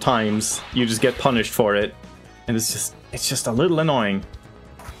 dozens of times, you just get punished for it. And it's just a little annoying.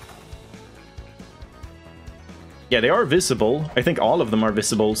 Yeah, they are visible. I think all of them are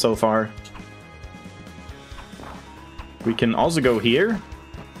visible so far. We can also go here.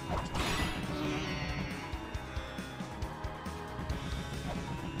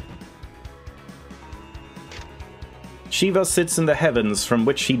 Shiva sits in the heavens, from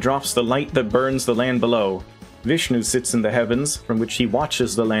which he drops the light that burns the land below. Vishnu sits in the heavens, from which he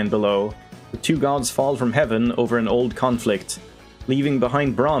watches the land below. The two gods fall from heaven over an old conflict, leaving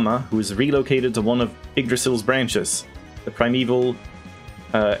behind Brahma, who is relocated to one of Yggdrasil's branches, the primeval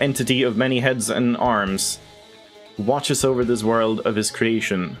entity of many heads and arms, who watches over this world of his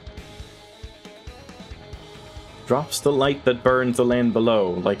creation. Drops the light that burns the land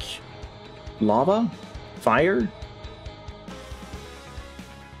below, like lava? Fire?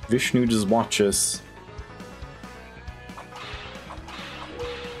 Vishnu just watches.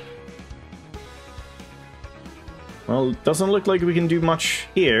 Well, it doesn't look like we can do much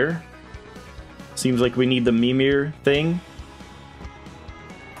here. Seems like we need the Mimir thing.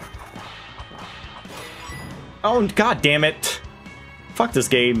 Oh, god damn it! Fuck this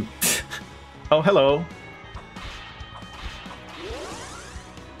game. Oh, hello.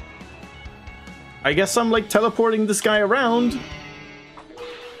 I guess I'm, like, teleporting this guy around.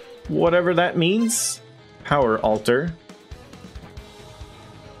 Whatever that means. Power altar.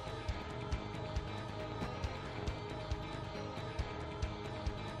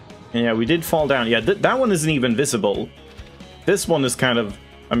 Yeah, we did fall down. Yeah, that one isn't even visible. This one is kind of...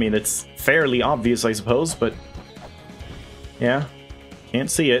 I mean, it's fairly obvious, I suppose, but... yeah, can't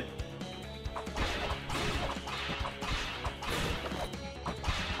see it.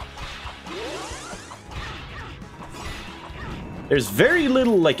 There's very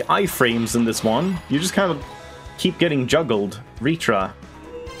little, like, iframes in this one. You just kind of keep getting juggled. Ritra.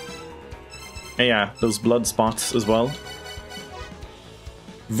 And yeah, those blood spots as well.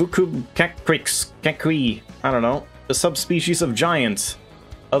 Vukub kakui, I don't know, a subspecies of giant.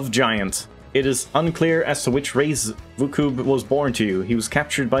 It is unclear as to which race Vukub was born to. He was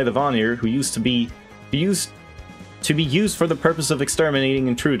captured by the Vanir, who used to be used for the purpose of exterminating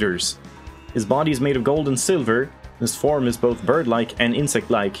intruders. His body is made of gold and silver. His form is both bird-like and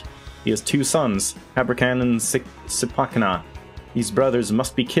insect-like. He has two sons, Habrakan and Sipakna. These brothers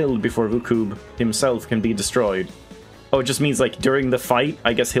must be killed before Vukub himself can be destroyed. Oh, it just means, like, during the fight,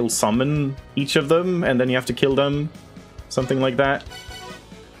 I guess he'll summon each of them, and then you have to kill them. Something like that.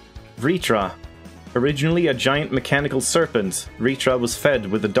 Vritra. Originally a giant mechanical serpent, Vritra was fed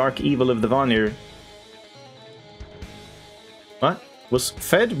with the dark evil of the Vanir. What? Was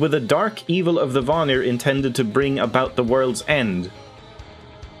fed with the dark evil of the Vanir intended to bring about the world's end.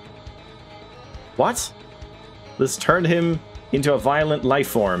 What? This turned him into a violent life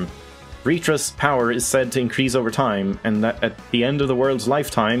form. Vritra's power is said to increase over time, and that at the end of the world's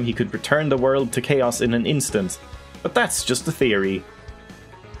lifetime, he could return the world to chaos in an instant. But that's just a theory.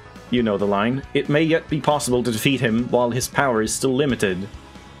 You know the line. It may yet be possible to defeat him while his power is still limited.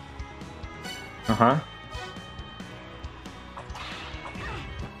 Uh-huh.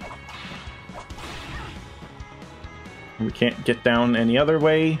 We can't get down any other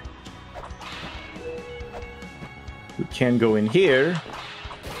way. We can go in here.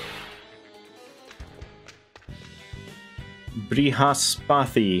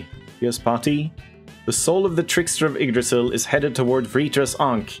 Brihaspati. The soul of the trickster of Yggdrasil is headed toward Vritra's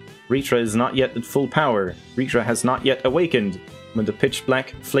Ankh. Vritra is not yet at full power. Vritra has not yet awakened. When the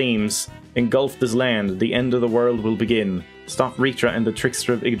pitch-black flames engulf this land, the end of the world will begin. Stop Vritra and the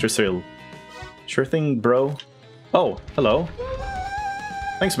trickster of Yggdrasil. Sure thing, bro. Oh, hello.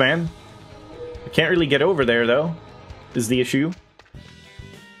 Thanks, man. I can't really get over there, though, is the issue.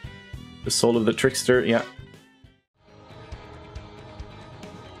 The soul of the trickster, yeah.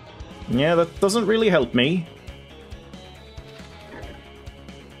 Yeah, that doesn't really help me.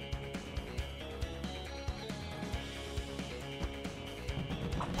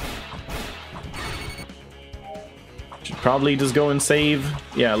 Should probably just go and save.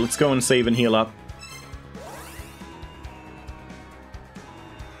 Yeah, let's go and save and heal up.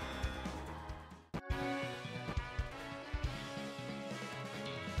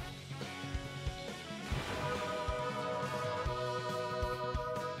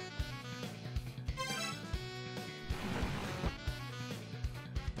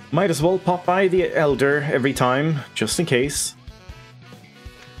 Might as well pop by the Elder every time, just in case.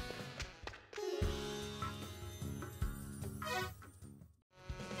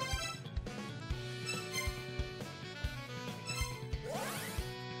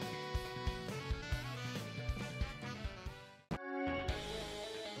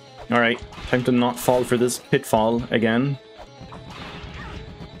 Alright, time to not fall for this pitfall again.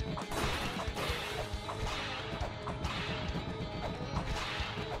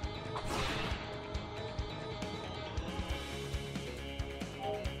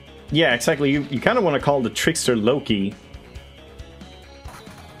 Yeah, exactly. You kind of want to call the trickster Loki.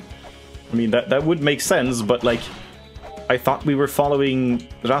 I mean, that would make sense, but like, I thought we were following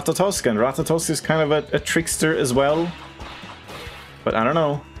Ratatosk, and Ratatosk is kind of a trickster as well. But I don't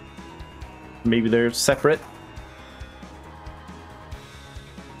know. Maybe they're separate.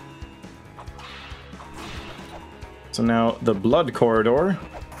 So now the blood corridor.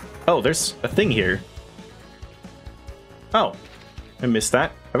 Oh, there's a thing here. Oh, I missed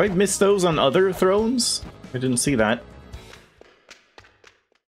that. Have I missed those on other thrones? I didn't see that.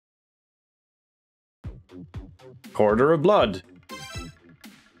 Corridor of Blood.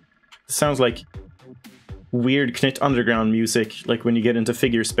 This sounds like weird Knit Underground music, like when you get into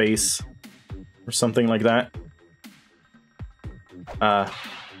figure space. Or something like that.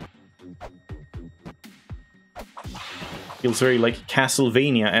 Feels very like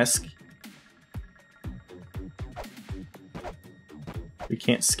Castlevania-esque. We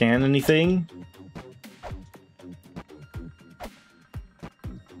can't scan anything.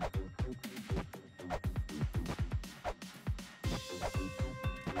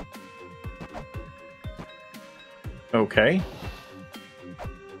 Okay.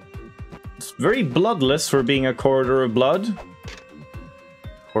 It's very bloodless for being a corridor of blood.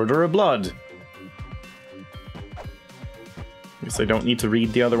 Corridor of blood. Guess I don't need to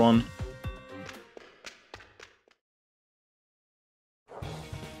read the other one.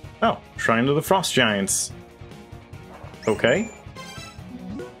 Oh, Shrine of the Frost Giants. Okay.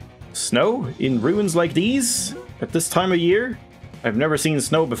 Snow in ruins like these? At this time of year? I've never seen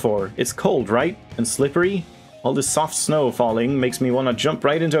snow before. It's cold, right? And slippery? All this soft snow falling makes me want to jump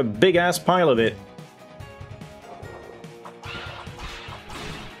right into a big-ass pile of it.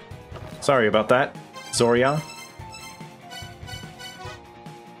 Sorry about that, Zoria.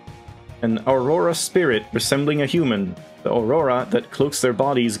 An Aurora spirit resembling a human. The Aurora that cloaks their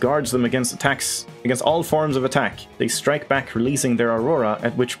bodies guards them against attacks, against all forms of attack. They strike back, releasing their Aurora,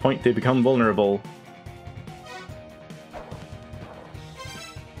 at which point they become vulnerable.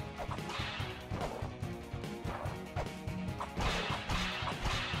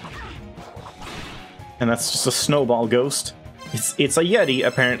 And that's just a snowball ghost. It's a Yeti,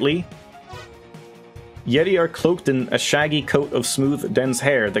 apparently. Yeti are cloaked in a shaggy coat of smooth, dense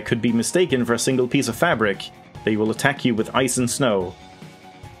hair that could be mistaken for a single piece of fabric. They will attack you with ice and snow.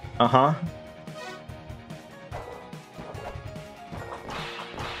 Uh-huh.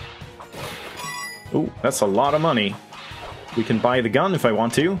 Ooh, that's a lot of money. We can buy the gun if I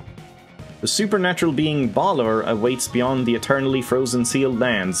want to. The supernatural being Balor awaits beyond the eternally frozen sealed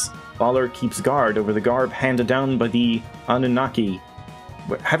lands. Balor keeps guard over the garb handed down by the Anunnaki.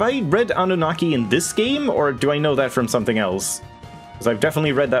 Have I read Anunnaki in this game, or do I know that from something else? Because I've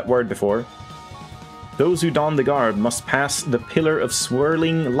definitely read that word before. Those who don the garb must pass the pillar of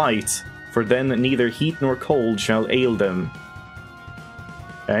swirling light, for then neither heat nor cold shall ail them.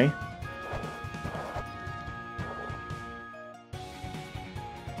 Okay.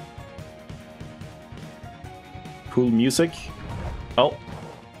 Cool music. Oh.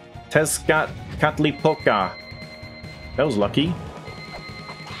 Tezcatlipoca. That was lucky.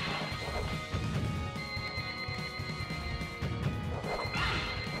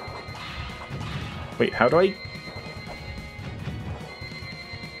 Wait, how do I...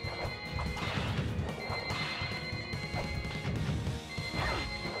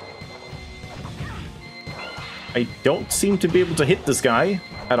 I don't seem to be able to hit this guy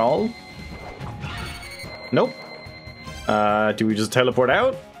at all. Nope. Do we just teleport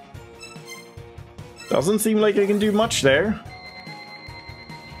out? Doesn't seem like I can do much there.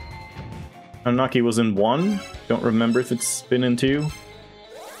 Anunnaki was in 1. Don't remember if it's been in 2.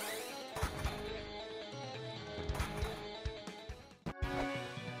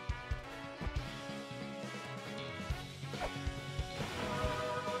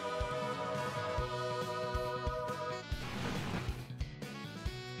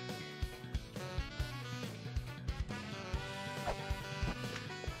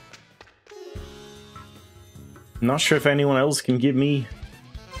 Not sure if anyone else can give me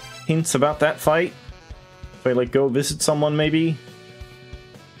hints about that fight. If I, like, go visit someone, maybe?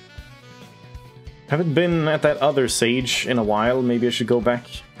 Haven't been at that other sage in a while. Maybe I should go back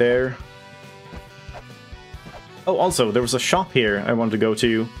there. Oh, also, there was a shop here I wanted to go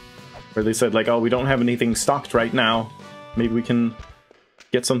to, where they said, like, oh, we don't have anything stocked right now. Maybe we can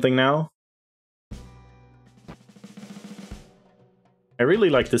get something now? I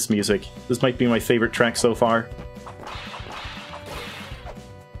really like this music. This might be my favorite track so far.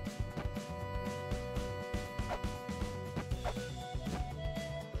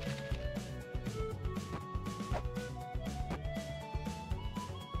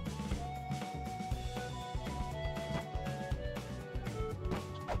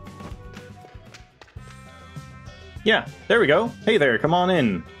 Yeah, there we go. Hey there, come on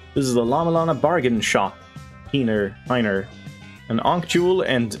in. This is the La-Mulana bargain shop. Heiner, an Ankh jewel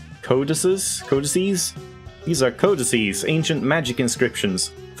and codices? These are codices, ancient magic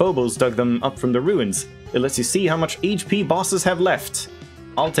inscriptions. Phobos dug them up from the ruins. It lets you see how much HP bosses have left.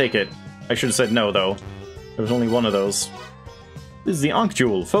 I'll take it. I should have said no, though. There was only one of those. This is the Ankh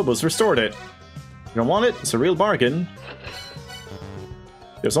jewel. Phobos restored it. You don't want it? It's a real bargain.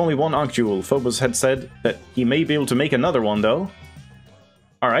 There's only one Ankh jewel. Phobos had said that he may be able to make another one, though.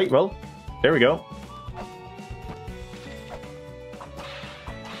 Alright, well, there we go.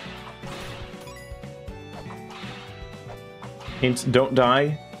 Hint, don't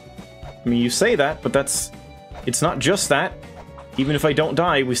die. I mean, you say that, but that's... It's not just that. Even if I don't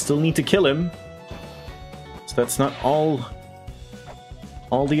die, we still need to kill him. So that's not all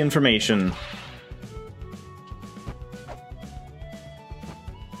the information.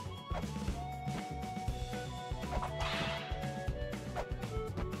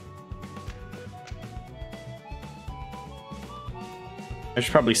 I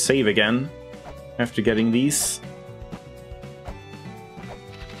should probably save again after getting these.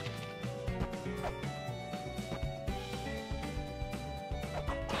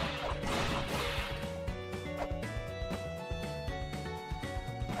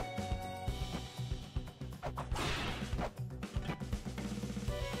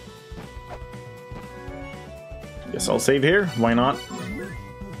 Guess I'll save here. Why not?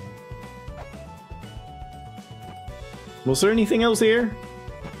 Was there anything else here?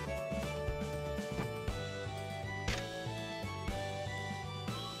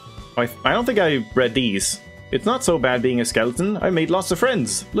 I don't think I read these. It's not so bad being a skeleton. I made lots of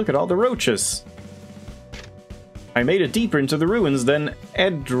friends. Look at all the roaches. I made it deeper into the ruins than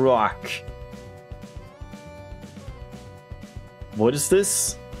Edrock. What is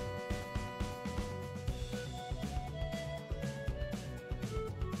this?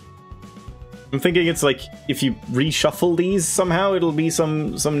 I'm thinking it's like, if you reshuffle these somehow, it'll be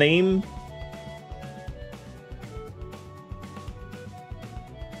some name.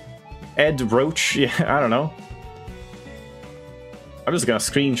 Ed Roach? Yeah, I don't know. I'm just gonna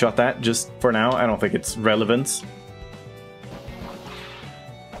screenshot that just for now. I don't think it's relevant.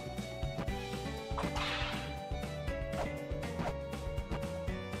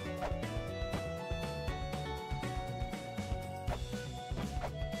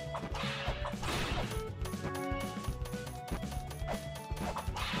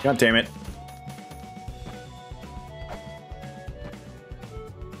 God damn it.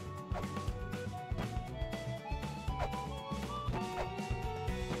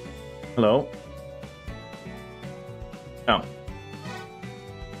 Hello? Oh.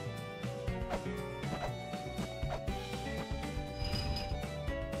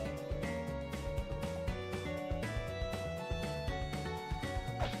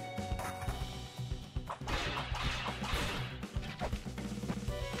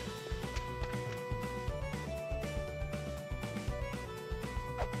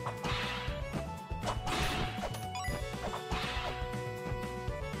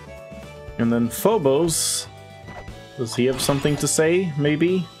 And then Phobos, does he have something to say,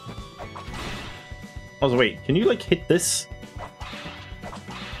 maybe? Oh, wait, can you, like, hit this?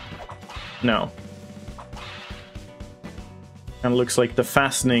 No. Kinda looks like the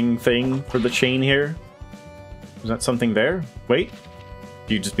fastening thing for the chain here. Is that something there? Wait,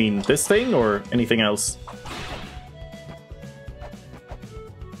 do you just mean this thing, or anything else?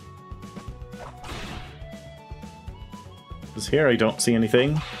 Because here I don't see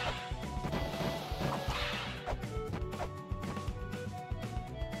anything.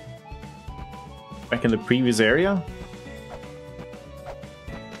 Back in the previous area?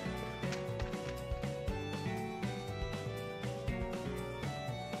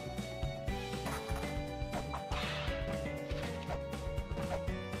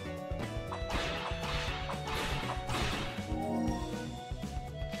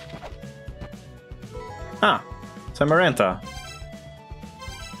 Ah, Samarantha.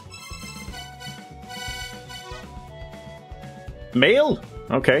 Male?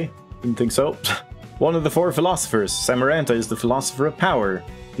 Okay, didn't think so. One of the four philosophers, Samarantha is the philosopher of power.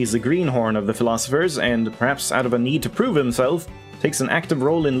 He's the greenhorn of the philosophers, and, perhaps out of a need to prove himself, takes an active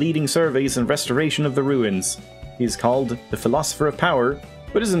role in leading surveys and restoration of the ruins. He's called the Philosopher of Power,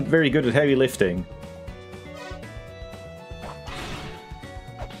 but isn't very good at heavy lifting.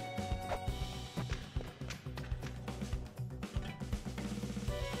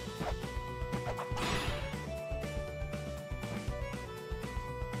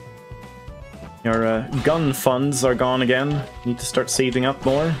 Our gun funds are gone again. Need to start saving up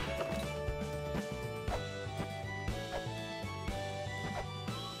more.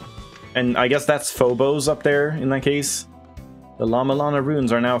 And I guess that's Phobos up there, in that case. The La-Mulana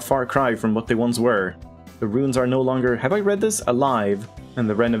runes are now a far cry from what they once were. The runes are no longer, have I read this, alive, and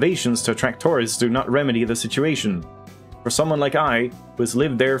the renovations to attract tourists do not remedy the situation. For someone like I, who has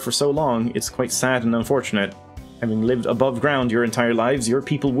lived there for so long, it's quite sad and unfortunate. Having lived above ground your entire lives, your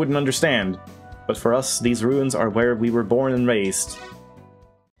people wouldn't understand. But for us, these ruins are where we were born and raised.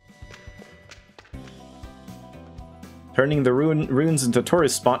 Turning the ruins into a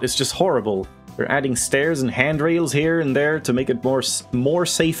tourist spot is just horrible. They're adding stairs and handrails here and there to make it more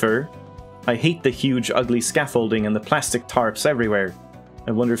safer. I hate the huge ugly scaffolding and the plastic tarps everywhere.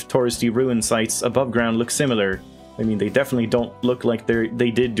 I wonder if touristy ruin sites above ground look similar. I mean, they definitely don't look like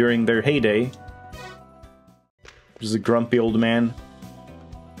they did during their heyday. There's a grumpy old man.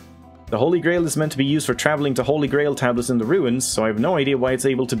 The Holy Grail is meant to be used for traveling to Holy Grail tablets in the ruins, so I have no idea why it's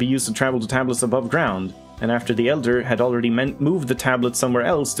able to be used to travel to tablets above ground. And after the Elder had already moved the tablet somewhere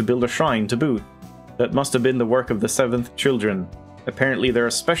else to build a shrine to boot. That must have been the work of the 7th Children. Apparently there are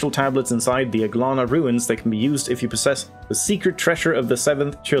special tablets inside the La-Mulana ruins that can be used if you possess the secret treasure of the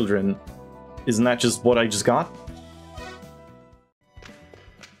 7th Children. Isn't that just what I just got?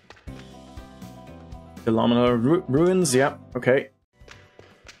 The La-Mulana ruins, yep, okay.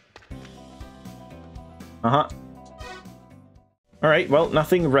 Uh-huh. Alright, well,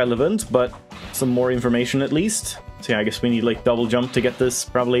 nothing relevant, but some more information at least. So yeah, I guess we need, like, double jump to get this,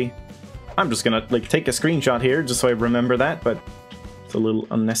 probably. I'm just gonna, like, take a screenshot here, just so I remember that, but it's a little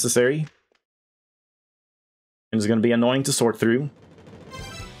unnecessary. And it's gonna be annoying to sort through.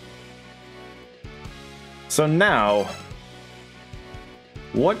 So now,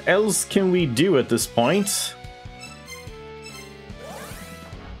 what else can we do at this point?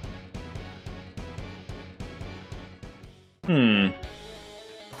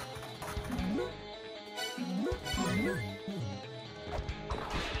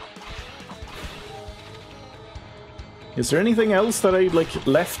 Is there anything else that I, like,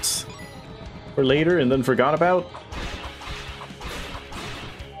 left for later and then forgot about?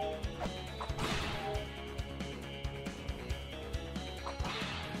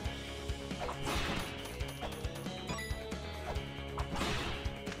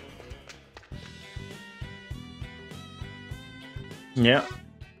 Yeah.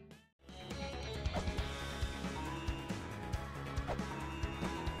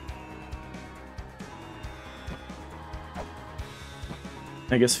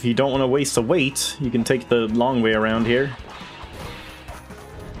 I guess if you don't want to waste a weight, you can take the long way around here.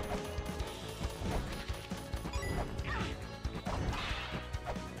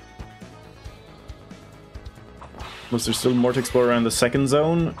 Was there still more to explore around the second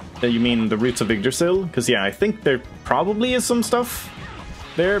zone? You mean the roots of Yggdrasil? Because yeah, I think there probably is some stuff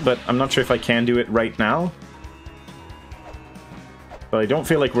there, but I'm not sure if I can do it right now. But I don't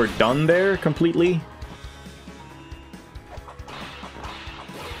feel like we're done there completely.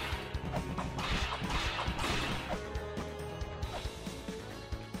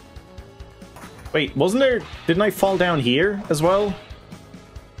 Wait, wasn't there... Didn't I fall down here as well?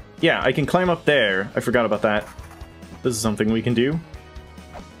 Yeah, I can climb up there. I forgot about that. This is something we can do.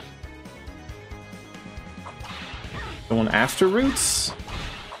 The one after Roots?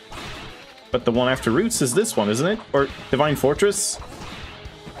 But the one after Roots is this one, isn't it? Or Divine Fortress?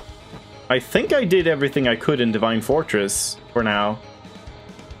 I think I did everything I could in Divine Fortress for now.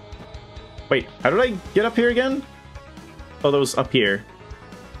 Wait, how did I get up here again? Oh, that was up here.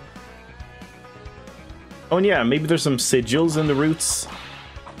 Oh, and yeah, maybe there's some sigils in the Roots.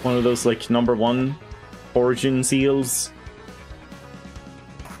 One of those, like, #1 origin seals.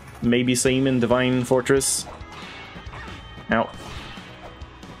 Maybe same in Divine Fortress. Ow.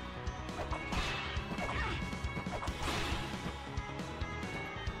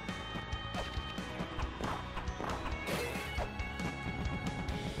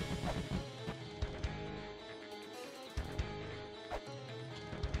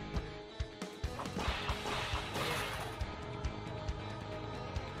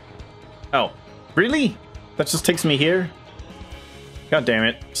 Oh, really? That just takes me here? God damn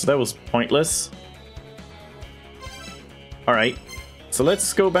it. So that was pointless. Alright. So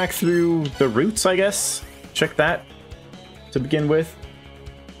let's go back through the roots, I guess. Check that to begin with.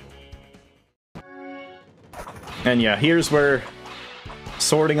 And yeah, here's where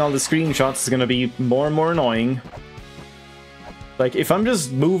sorting all the screenshots is going to be more and more annoying. Like, if I'm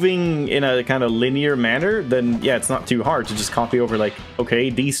just moving in a kind of linear manner, then yeah, it's not too hard to just copy over, like, okay,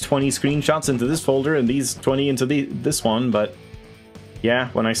 these 20 screenshots into this folder and these 20 into this one, but yeah,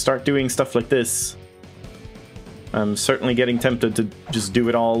 when I start doing stuff like this, I'm certainly getting tempted to just do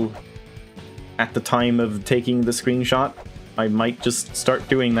it all at the time of taking the screenshot. I might just start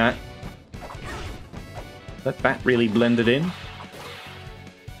doing that. That bat really blended in.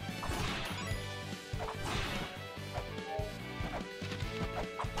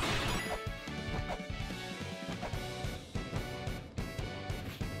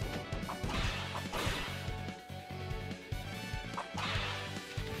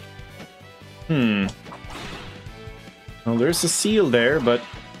 Well, there's a seal there, but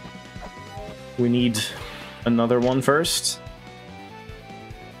we need another one first.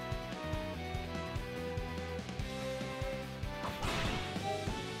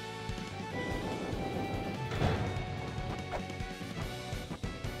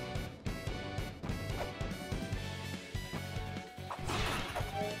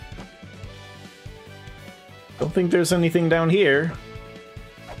 Don't think there's anything down here.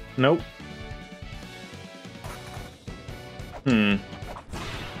 Nope.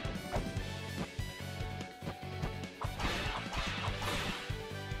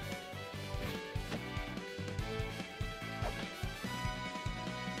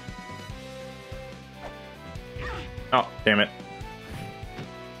 Oh, damn it.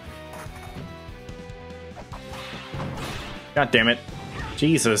 God damn it.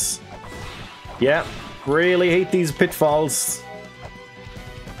 Jesus. Yeah, really hate these pitfalls.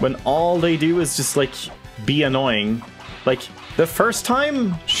 When all they do is just, like, be annoying. Like, the first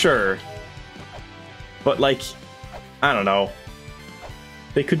time? Sure. But, like, I don't know.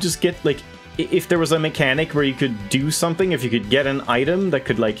 They could just get, like, if there was a mechanic where you could do something, if you could get an item that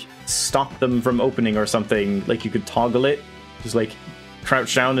could, like, stop them from opening or something, like, you could toggle it, just, like,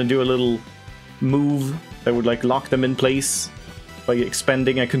 crouch down and do a little move that would, like, lock them in place by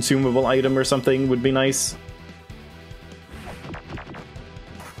expending a consumable item or something would be nice.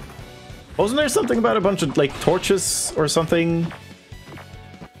 Wasn't there something about a bunch of, like, torches or something?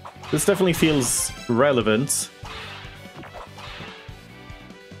 This definitely feels relevant.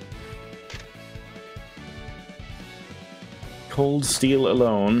 Cold steel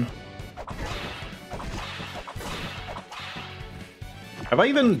alone. Have I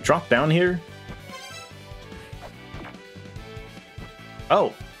even dropped down here?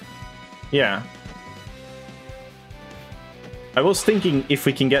 Oh. Yeah. I was thinking if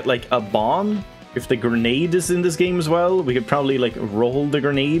we can get, like, a bomb, if the grenade is in this game as well, we could probably, like, roll the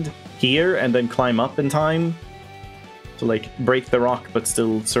grenade here and then climb up in time to, like, break the rock but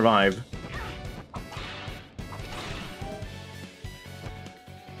still survive.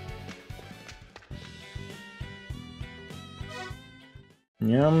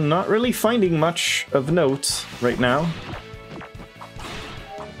 Yeah, I'm not really finding much of note right now.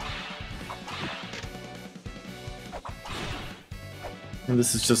 And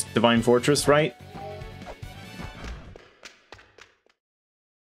this is just Divine Fortress, right?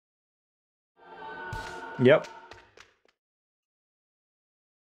 Yep.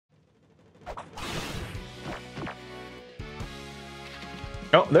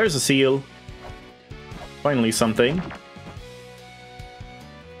 Oh, there's a seal. Finally something.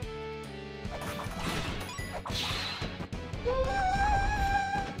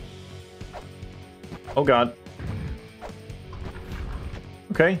 Oh god.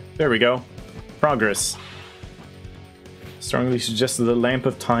 Okay, there we go. Progress. Strongly suggested the Lamp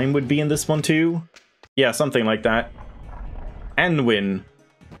of Time would be in this one too. Yeah, something like that. Anwin.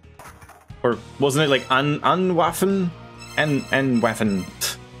 Or wasn't it like Anwaffen? Anwaffen.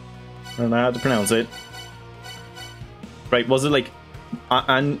 I don't know how to pronounce it. Right, was it like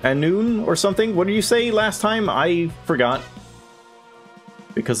Anun or something? What did you say last time? I forgot.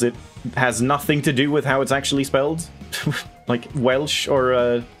 Because it has nothing to do with how it's actually spelled. Like Welsh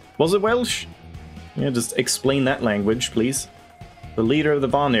or, was it Welsh? Yeah, just explain that language, please. The leader of the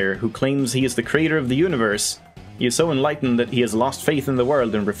Vanir, who claims he is the creator of the universe. He is so enlightened that he has lost faith in the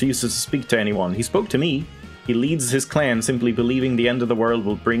world and refuses to speak to anyone. He spoke to me. He leads his clan simply believing the end of the world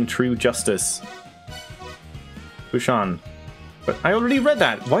will bring true justice. Push on. But I already read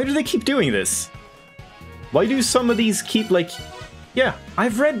that. Why do they keep doing this? Why do some of these keep, like... Yeah,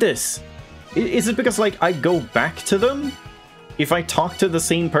 I've read this. Is it because, like, I go back to them? If I talk to the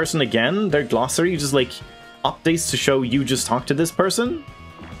same person again, their glossary just, like, updates to show you just talked to this person?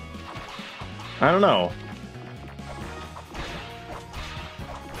 I don't know.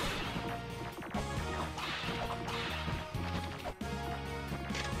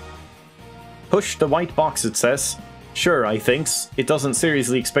 Push the white box, it says. Sure, I thinks. It doesn't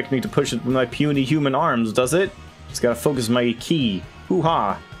seriously expect me to push it with my puny human arms, does it? Just gotta focus my ki.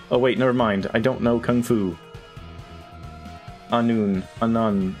 Hoo-ha! Oh wait, never mind. I don't know Kung Fu. Anun.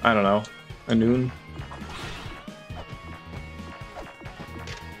 Anun. I don't know. Anun.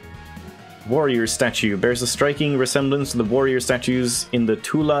 Warrior statue. Bears a striking resemblance to the warrior statues in the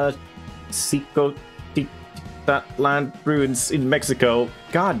Tula Land ruins in Mexico.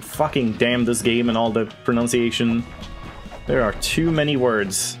 God fucking damn this game and all the pronunciation. There are too many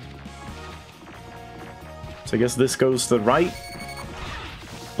words. So I guess this goes to the right.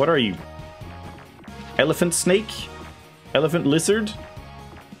 What are you? Elephant snake? Elephant lizard?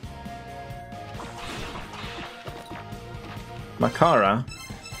 Makara?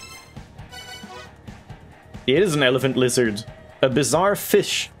 It is an elephant lizard. A bizarre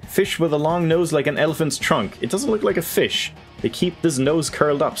fish. Fish with a long nose like an elephant's trunk. It doesn't look like a fish. They keep this nose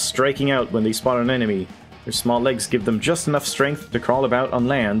curled up, striking out when they spot an enemy. Their small legs give them just enough strength to crawl about on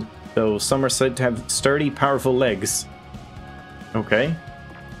land, though some are said to have sturdy, powerful legs. Okay.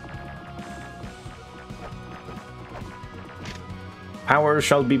 Power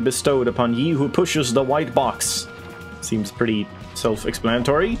shall be bestowed upon ye who pushes the white box. Seems pretty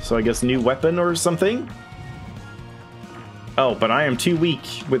self-explanatory, so I guess new weapon or something? Oh, but I am too weak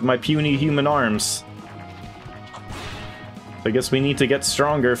with my puny human arms. So I guess we need to get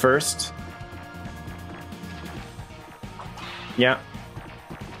stronger first. Yeah.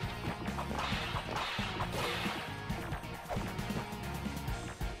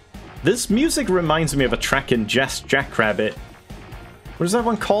 This music reminds me of a track in Jackrabbit. What is that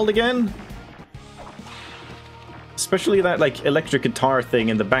one called again? Especially that, like, electric guitar thing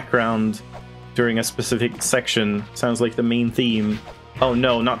in the background during a specific section. Sounds like the main theme. Oh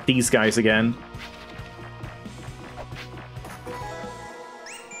no, not these guys again.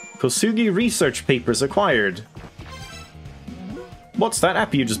 Kosugi research papers acquired. What's that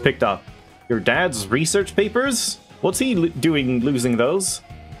app you just picked up? Your dad's research papers? What's he doing losing those?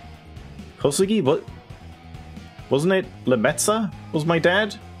 Kosugi, what? Wasn't it Lemetsa was my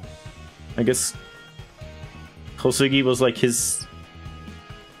dad? I guess Kosugi was like his...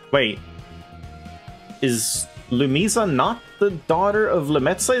 Wait. Is Lumisa not the daughter of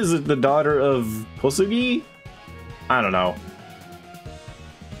Lemetsa? Is it the daughter of Kosugi? I don't know.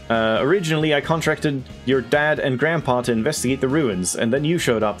 Originally, I contracted your dad and grandpa to investigate the ruins, and then you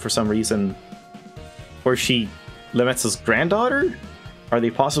showed up for some reason. Or she Lemetsa's granddaughter? Are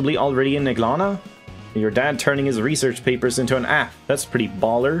they possibly already in Neglana? Your dad turning his research papers into an app. That's pretty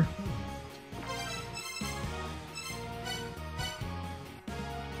baller.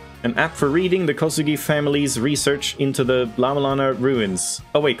 An app for reading the Kosugi family's research into the La-Mulana ruins.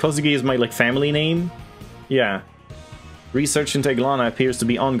 Oh wait, Kosugi is my, like, family name? Yeah. Research into Neglana appears to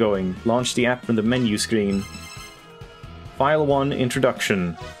be ongoing. Launch the app from the menu screen. File 1,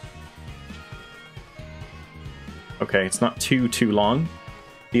 Introduction. Okay, it's not too long.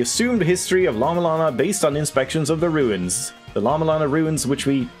 The assumed history of La-Mulana based on inspections of the ruins. The La-Mulana ruins which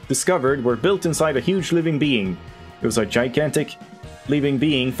we discovered were built inside a huge living being. It was a gigantic living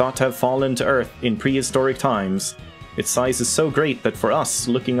being thought to have fallen to Earth in prehistoric times. Its size is so great that for us,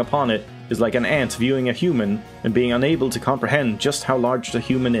 looking upon it is like an ant viewing a human and being unable to comprehend just how large the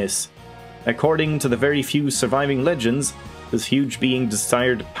human is. According to the very few surviving legends, this huge being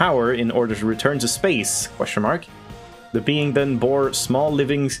desired power in order to return to space, ? The being then bore small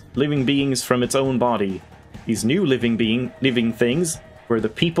living beings from its own body. These new living things were the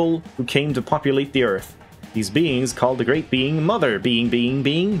people who came to populate the Earth. These beings called the great being Mother.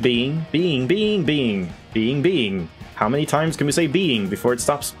 Being. How many times can we say being before it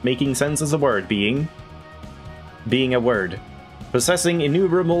stops making sense as a word? Being a word. Possessing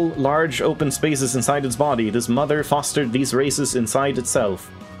innumerable large open spaces inside its body, this mother fostered these races inside itself.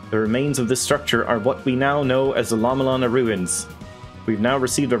 The remains of this structure are what we now know as the La-Mulana ruins. We've now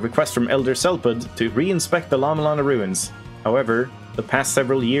received a request from Elder Selpud to re-inspect the La-Mulana ruins. However, the past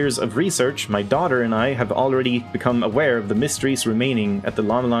several years of research, my daughter and I have already become aware of the mysteries remaining at the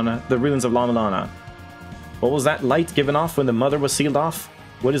ruins of La-Mulana. What was that light given off when the mother was sealed off?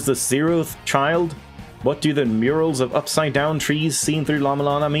 What is the zeroth child? What do the murals of upside-down trees seen through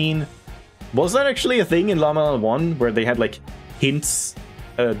La-Mulana mean? Was that actually a thing in La-Mulana 1, where they had, like, hints,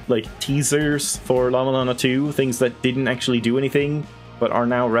 like, teasers for La-Mulana 2, things that didn't actually do anything, but are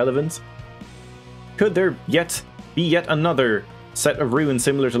now relevant? Could there be yet another set of ruins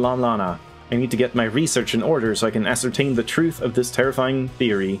similar to La-Mulana? I need to get my research in order so I can ascertain the truth of this terrifying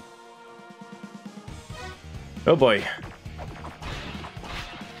theory. Oh boy.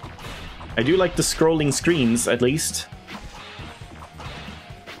 I do like the scrolling screens, at least.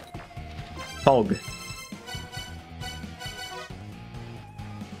 Tog.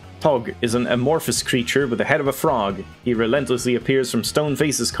 Tog is an amorphous creature with the head of a frog. He relentlessly appears from stone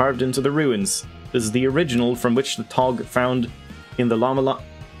faces carved into the ruins. This is the original from which the Tog found in the La-Mulana.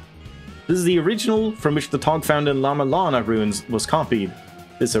 This is the original from which the Tog found in La-Mulana ruins was copied.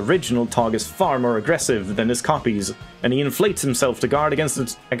 This original Tog is far more aggressive than his copies, and he inflates himself to guard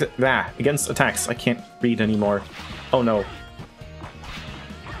against attacks. I can't read anymore. Oh no.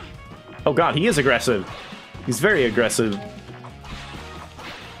 Oh god, he is aggressive. He's very aggressive.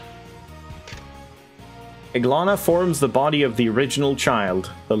 Iglana forms the body of the original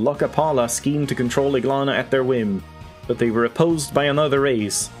child. The Lokapala schemed to control Iglana at their whim, but they were opposed by another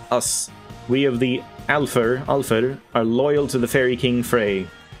race, us. We of the Alfur are loyal to the Fairy King Frey.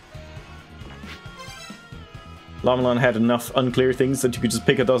 La-Mulana had enough unclear things that you could just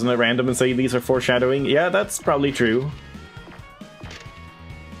pick a dozen at random and say these are foreshadowing. Yeah, that's probably true.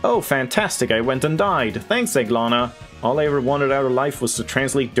 Oh, fantastic, I went and died. Thanks, Iglana. All I ever wanted out of life was to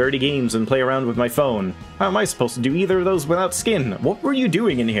translate dirty games and play around with my phone. How am I supposed to do either of those without skin? What were you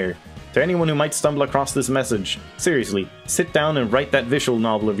doing in here? To anyone who might stumble across this message, seriously, sit down and write that visual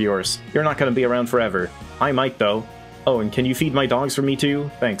novel of yours. You're not going to be around forever. I might, though. Oh, and can you feed my dogs for me too?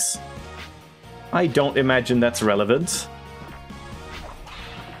 Thanks. I don't imagine that's relevant.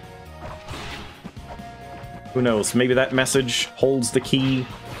 Who knows? Maybe that message holds the key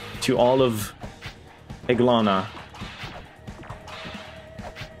to all of Iglana.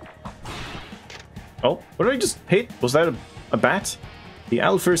 Oh, what did I just hit? Was that a bat? The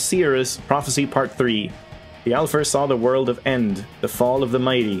Alfur Seer's Prophecy Part 3. The Alfur saw the world of End, the fall of the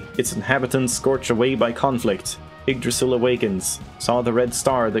mighty, its inhabitants scorched away by conflict. Yggdrasil awakens, saw the red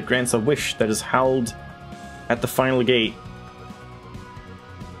star that grants a wish that is howled at the final gate.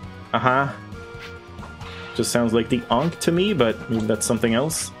 Just sounds like the Ankh to me, but maybe that's something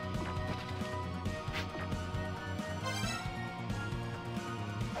else.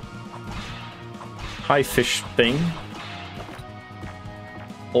 Hi, fish thing.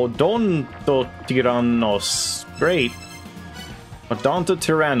 Odontotyrannos. Great.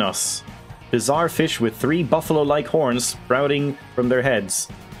 Odontotyrannos. Bizarre fish with 3 buffalo-like horns sprouting from their heads.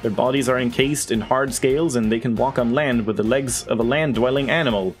 Their bodies are encased in hard scales and they can walk on land with the legs of a land-dwelling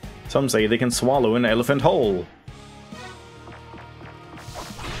animal. Some say they can swallow an elephant whole.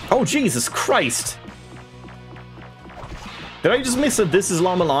 Oh, Jesus Christ! Did I just miss a This is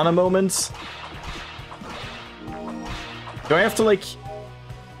La-Mulana moment? Do I have to, like... Do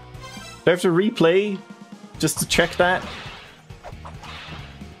I have to replay just to check that?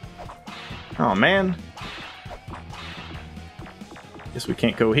 Oh, man. Guess we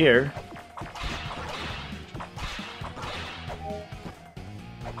can't go here.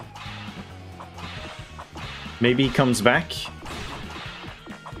 Maybe he comes back.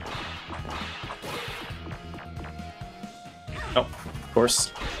 Oh, of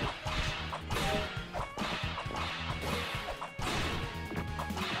course.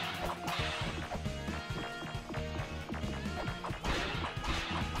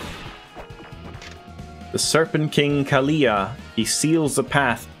 The Serpent King Kalia, he seals the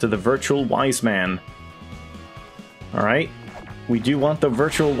path to the virtual wise man. Alright, we do want the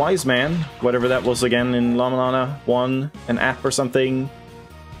virtual wise man, whatever that was again in La-Mulana 1, an app or something.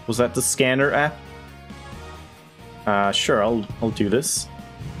 Was that the scanner app? Sure, I'll do this.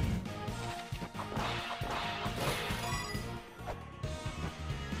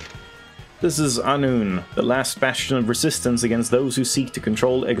 This is Anun, the last bastion of resistance against those who seek to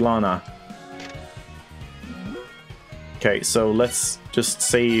control Iglana. Okay, so let's just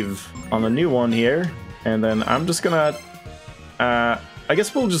save on the new one here, and then I'm just gonna... I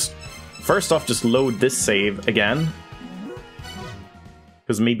guess we'll just, first off, just load this save again.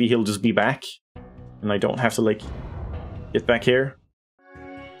 Because maybe he'll just be back, and I don't have to, like, get back here.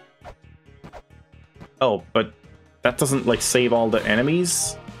 Oh, but that doesn't, like, save all the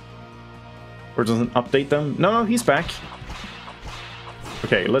enemies? Or doesn't update them? No, he's back.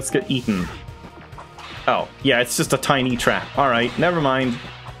 Okay, let's get eaten. Oh, yeah, it's just a tiny trap. Alright, never mind.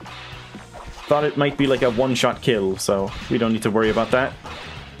 Thought it might be like a one-shot kill, so we don't need to worry about that.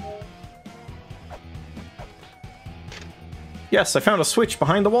 Yes, I found a switch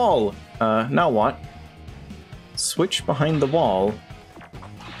behind the wall! Now what? Switch behind the wall?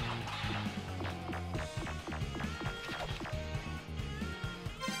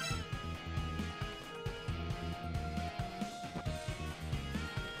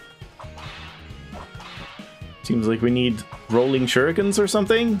 Seems like we need rolling shurikens or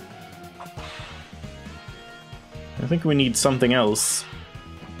something? I think we need something else.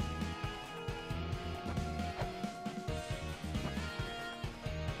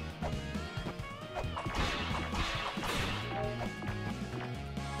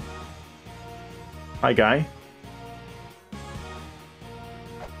 Hi, guy.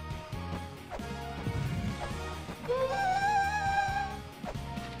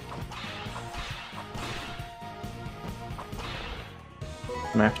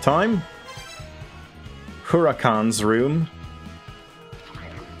 Map time. Huracan's room.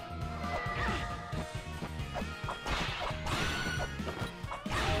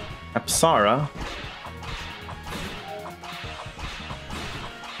 Apsara.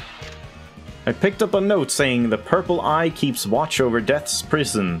 I picked up a note saying the purple eye keeps watch over death's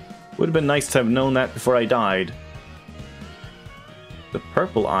prison. Would have been nice to have known that before I died. The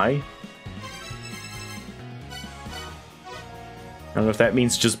purple eye? I don't know if that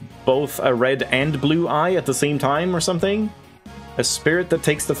means just both a red and blue eye at the same time or something? A spirit that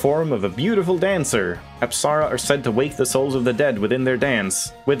takes the form of a beautiful dancer. Apsara are said to wake the souls of the dead with their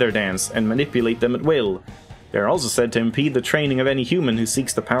dance, and manipulate them at will. They are also said to impede the training of any human who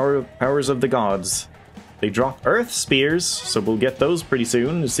seeks the powers of the gods. They drop earth spears, so we'll get those pretty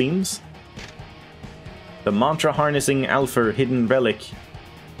soon, it seems. The mantra harnessing alpha hidden relic.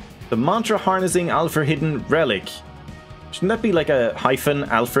 The mantra harnessing alpha hidden relic. Shouldn't that be like a hyphen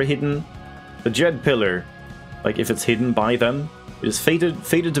alpha hidden? The Jed pillar. Like if it's hidden by them. It is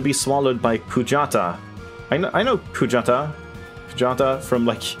fated to be swallowed by Kujata. I know Kujata. Kujata from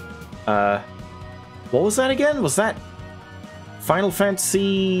like what was that again? Was that Final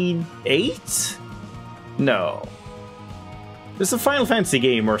Fantasy VIII? No. This is a Final Fantasy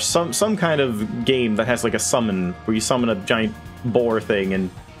game or some kind of game that has like a summon where you summon a giant boar thing, and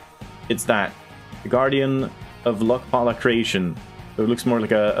it's that. The Guardian of Lokpala creation. So it looks more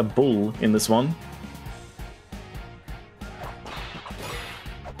like a bull in this one.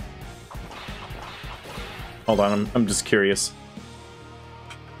 Hold on, I'm just curious.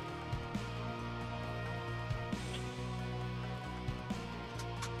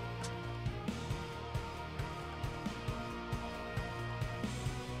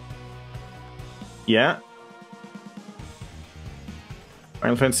 Yeah.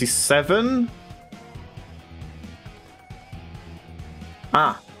 Final Fantasy VII?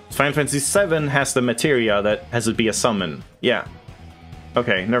 Ah, Final Fantasy VII has the materia that has it be a summon. Yeah.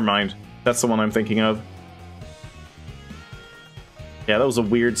 Okay, never mind. That's the one I'm thinking of. Yeah, that was a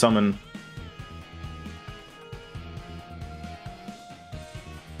weird summon.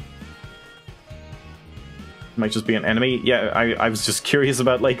 Might just be an enemy. Yeah, I was just curious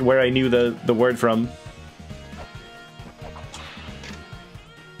about like where I knew the word from.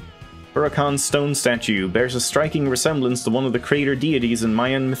 Huracan's stone statue bears a striking resemblance to one of the creator deities in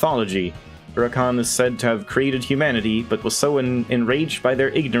Mayan mythology. Huracan is said to have created humanity, but was so enraged by their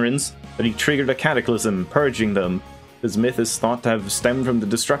ignorance that he triggered a cataclysm, purging them. This myth is thought to have stemmed from the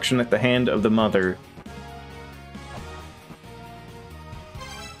destruction at the hand of the Mother.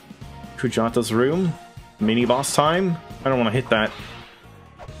 Kujata's room. Mini-boss time? I don't want to hit that.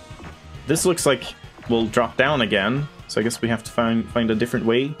 This looks like we'll drop down again, so I guess we have to find a different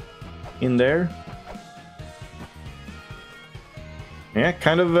way in there. Yeah,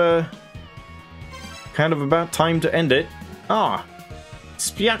 kind of about time to end it. Ah,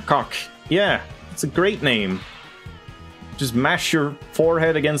 Spjakok. Yeah, it's a great name. Just mash your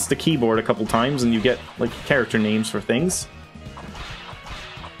forehead against the keyboard a couple times and you get like character names for things.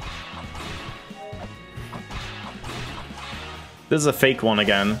 This is a fake one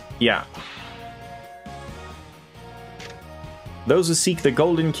again. Yeah. Those who seek the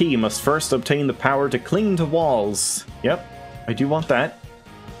golden key must first obtain the power to cling to walls. Yep, I do want that.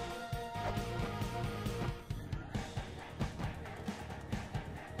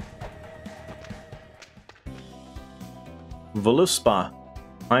 Voluspa.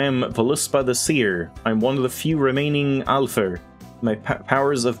 I am Voluspa the Seer. I'm one of the few remaining Alpha. My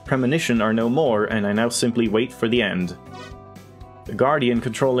powers of premonition are no more, and I now simply wait for the end. The Guardian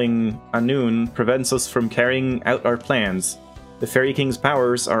controlling Anun prevents us from carrying out our plans. The Fairy King's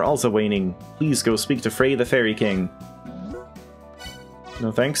powers are also waning. Please go speak to Frey the Fairy King.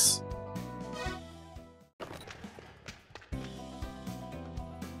 No thanks.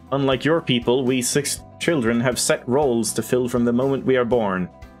 Unlike your people, we 6 children have set roles to fill from the moment we are born.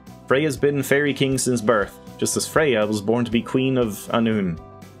 Frey has been Fairy King since birth, just as Freya was born to be Queen of Anun.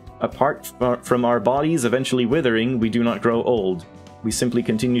 Apart from our bodies eventually withering, we do not grow old. We simply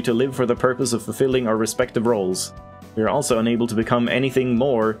continue to live for the purpose of fulfilling our respective roles. We are also unable to become anything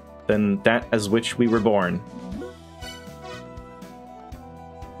more than that as which we were born.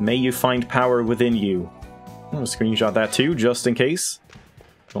 May you find power within you. I'll screenshot that too, just in case.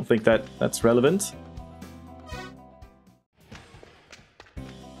 Don't think that's relevant.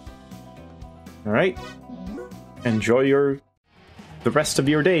 Alright. Enjoy the rest of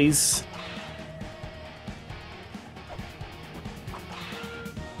your days.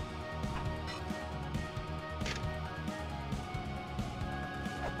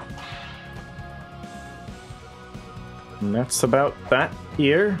 And that's about that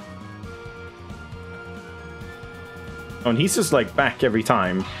here. Oh, and he's just like back every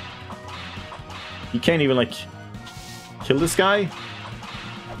time. You can't even like kill this guy?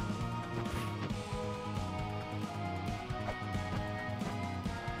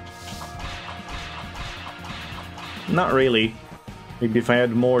 Not really. Maybe if I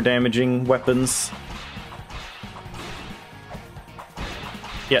had more damaging weapons.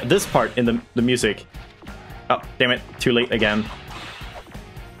 Yeah, this part in the music. Oh, damn it. Too late again.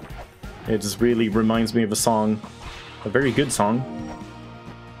 It just really reminds me of a song. A very good song.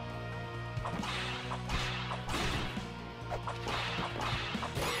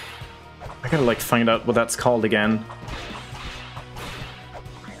 I gotta like find out what that's called again.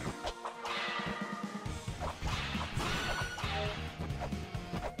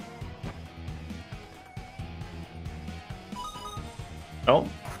 Oh.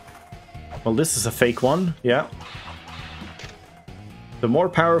 Well, this is a fake one, yeah. The more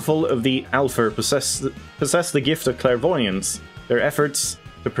powerful of the Alpha possess the gift of clairvoyance. Their efforts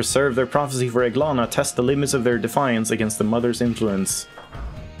to preserve their prophecy for La-Mulana test the limits of their defiance against the Mother's influence.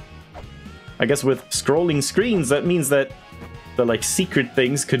 I guess with scrolling screens, that means that the like secret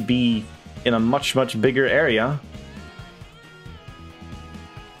things could be in a much, much bigger area.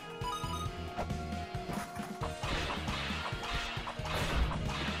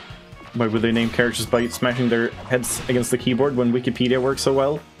 Why would they name characters by smashing their heads against the keyboard when Wikipedia works so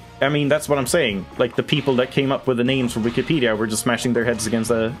well? I mean, that's what I'm saying. Like, the people that came up with the names for Wikipedia were just smashing their heads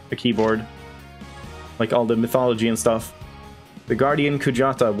against a keyboard. Like all the mythology and stuff. The Guardian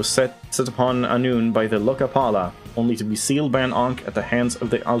Kujata was set upon Anun by the Lokapala, only to be sealed by an Ankh at the hands of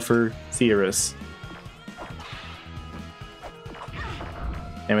the Alpha Theorist.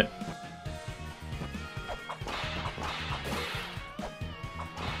 Damn it.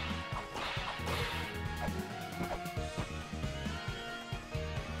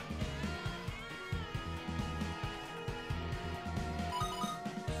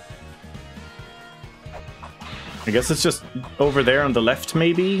 I guess it's just over there on the left,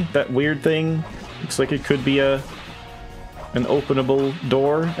 maybe? That weird thing? Looks like it could be an openable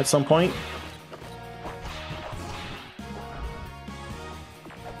door at some point.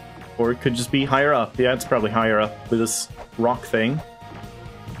 Or it could just be higher up. Yeah, it's probably higher up with this rock thing.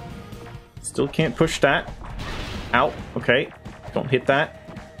 Still can't push that. Ow. Okay. Don't hit that.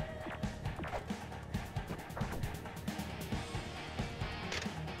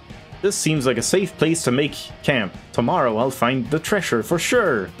 This seems like a safe place to make camp. Tomorrow I'll find the treasure for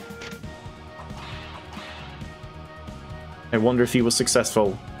sure. I wonder if he was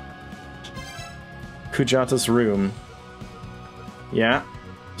successful. Kujata's room. Yeah.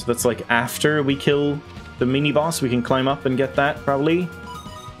 So that's like after we kill the mini-boss, we can climb up and get that, probably.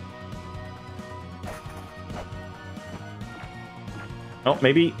 Oh,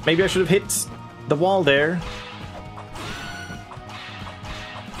 maybe I should have hit the wall there.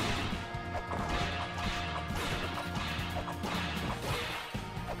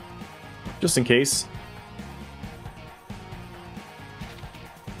 Just in case.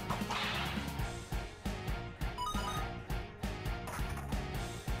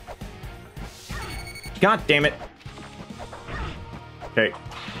 God damn it. Okay.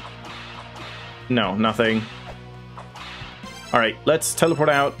 No, nothing. Alright, let's teleport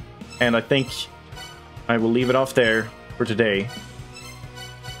out, and I think I will leave it off there for today.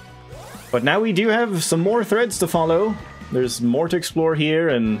 But now we do have some more threads to follow. There's more to explore here,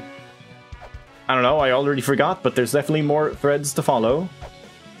 and I don't know, I already forgot, but there's definitely more threads to follow.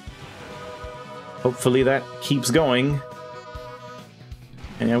 Hopefully that keeps going.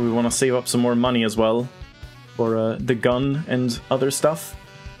 And yeah, we want to save up some more money as well for the gun and other stuff.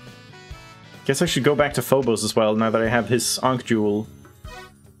 Guess I should go back to Phobos as well now that I have his Ankh Jewel.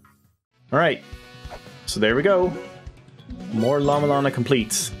 Alright, so there we go. More La-Mulana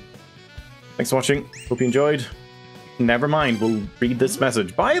complete. Thanks for watching, hope you enjoyed. Never mind, we'll read this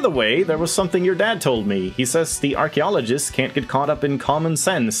message. By the way, there was something your dad told me. He says the archaeologists can't get caught up in common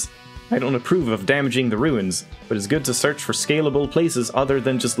sense. I don't approve of damaging the ruins, but it's good to search for scalable places other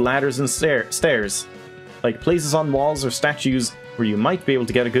than just ladders and stairs. Like places on walls or statues where you might be able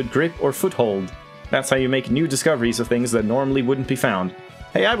to get a good grip or foothold. That's how you make new discoveries of things that normally wouldn't be found.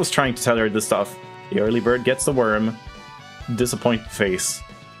 Hey, I was trying to tell her this stuff. The early bird gets the worm. Disappointed face.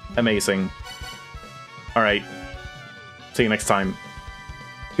 Amazing. Alright. See you next time.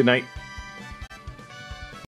 Good night.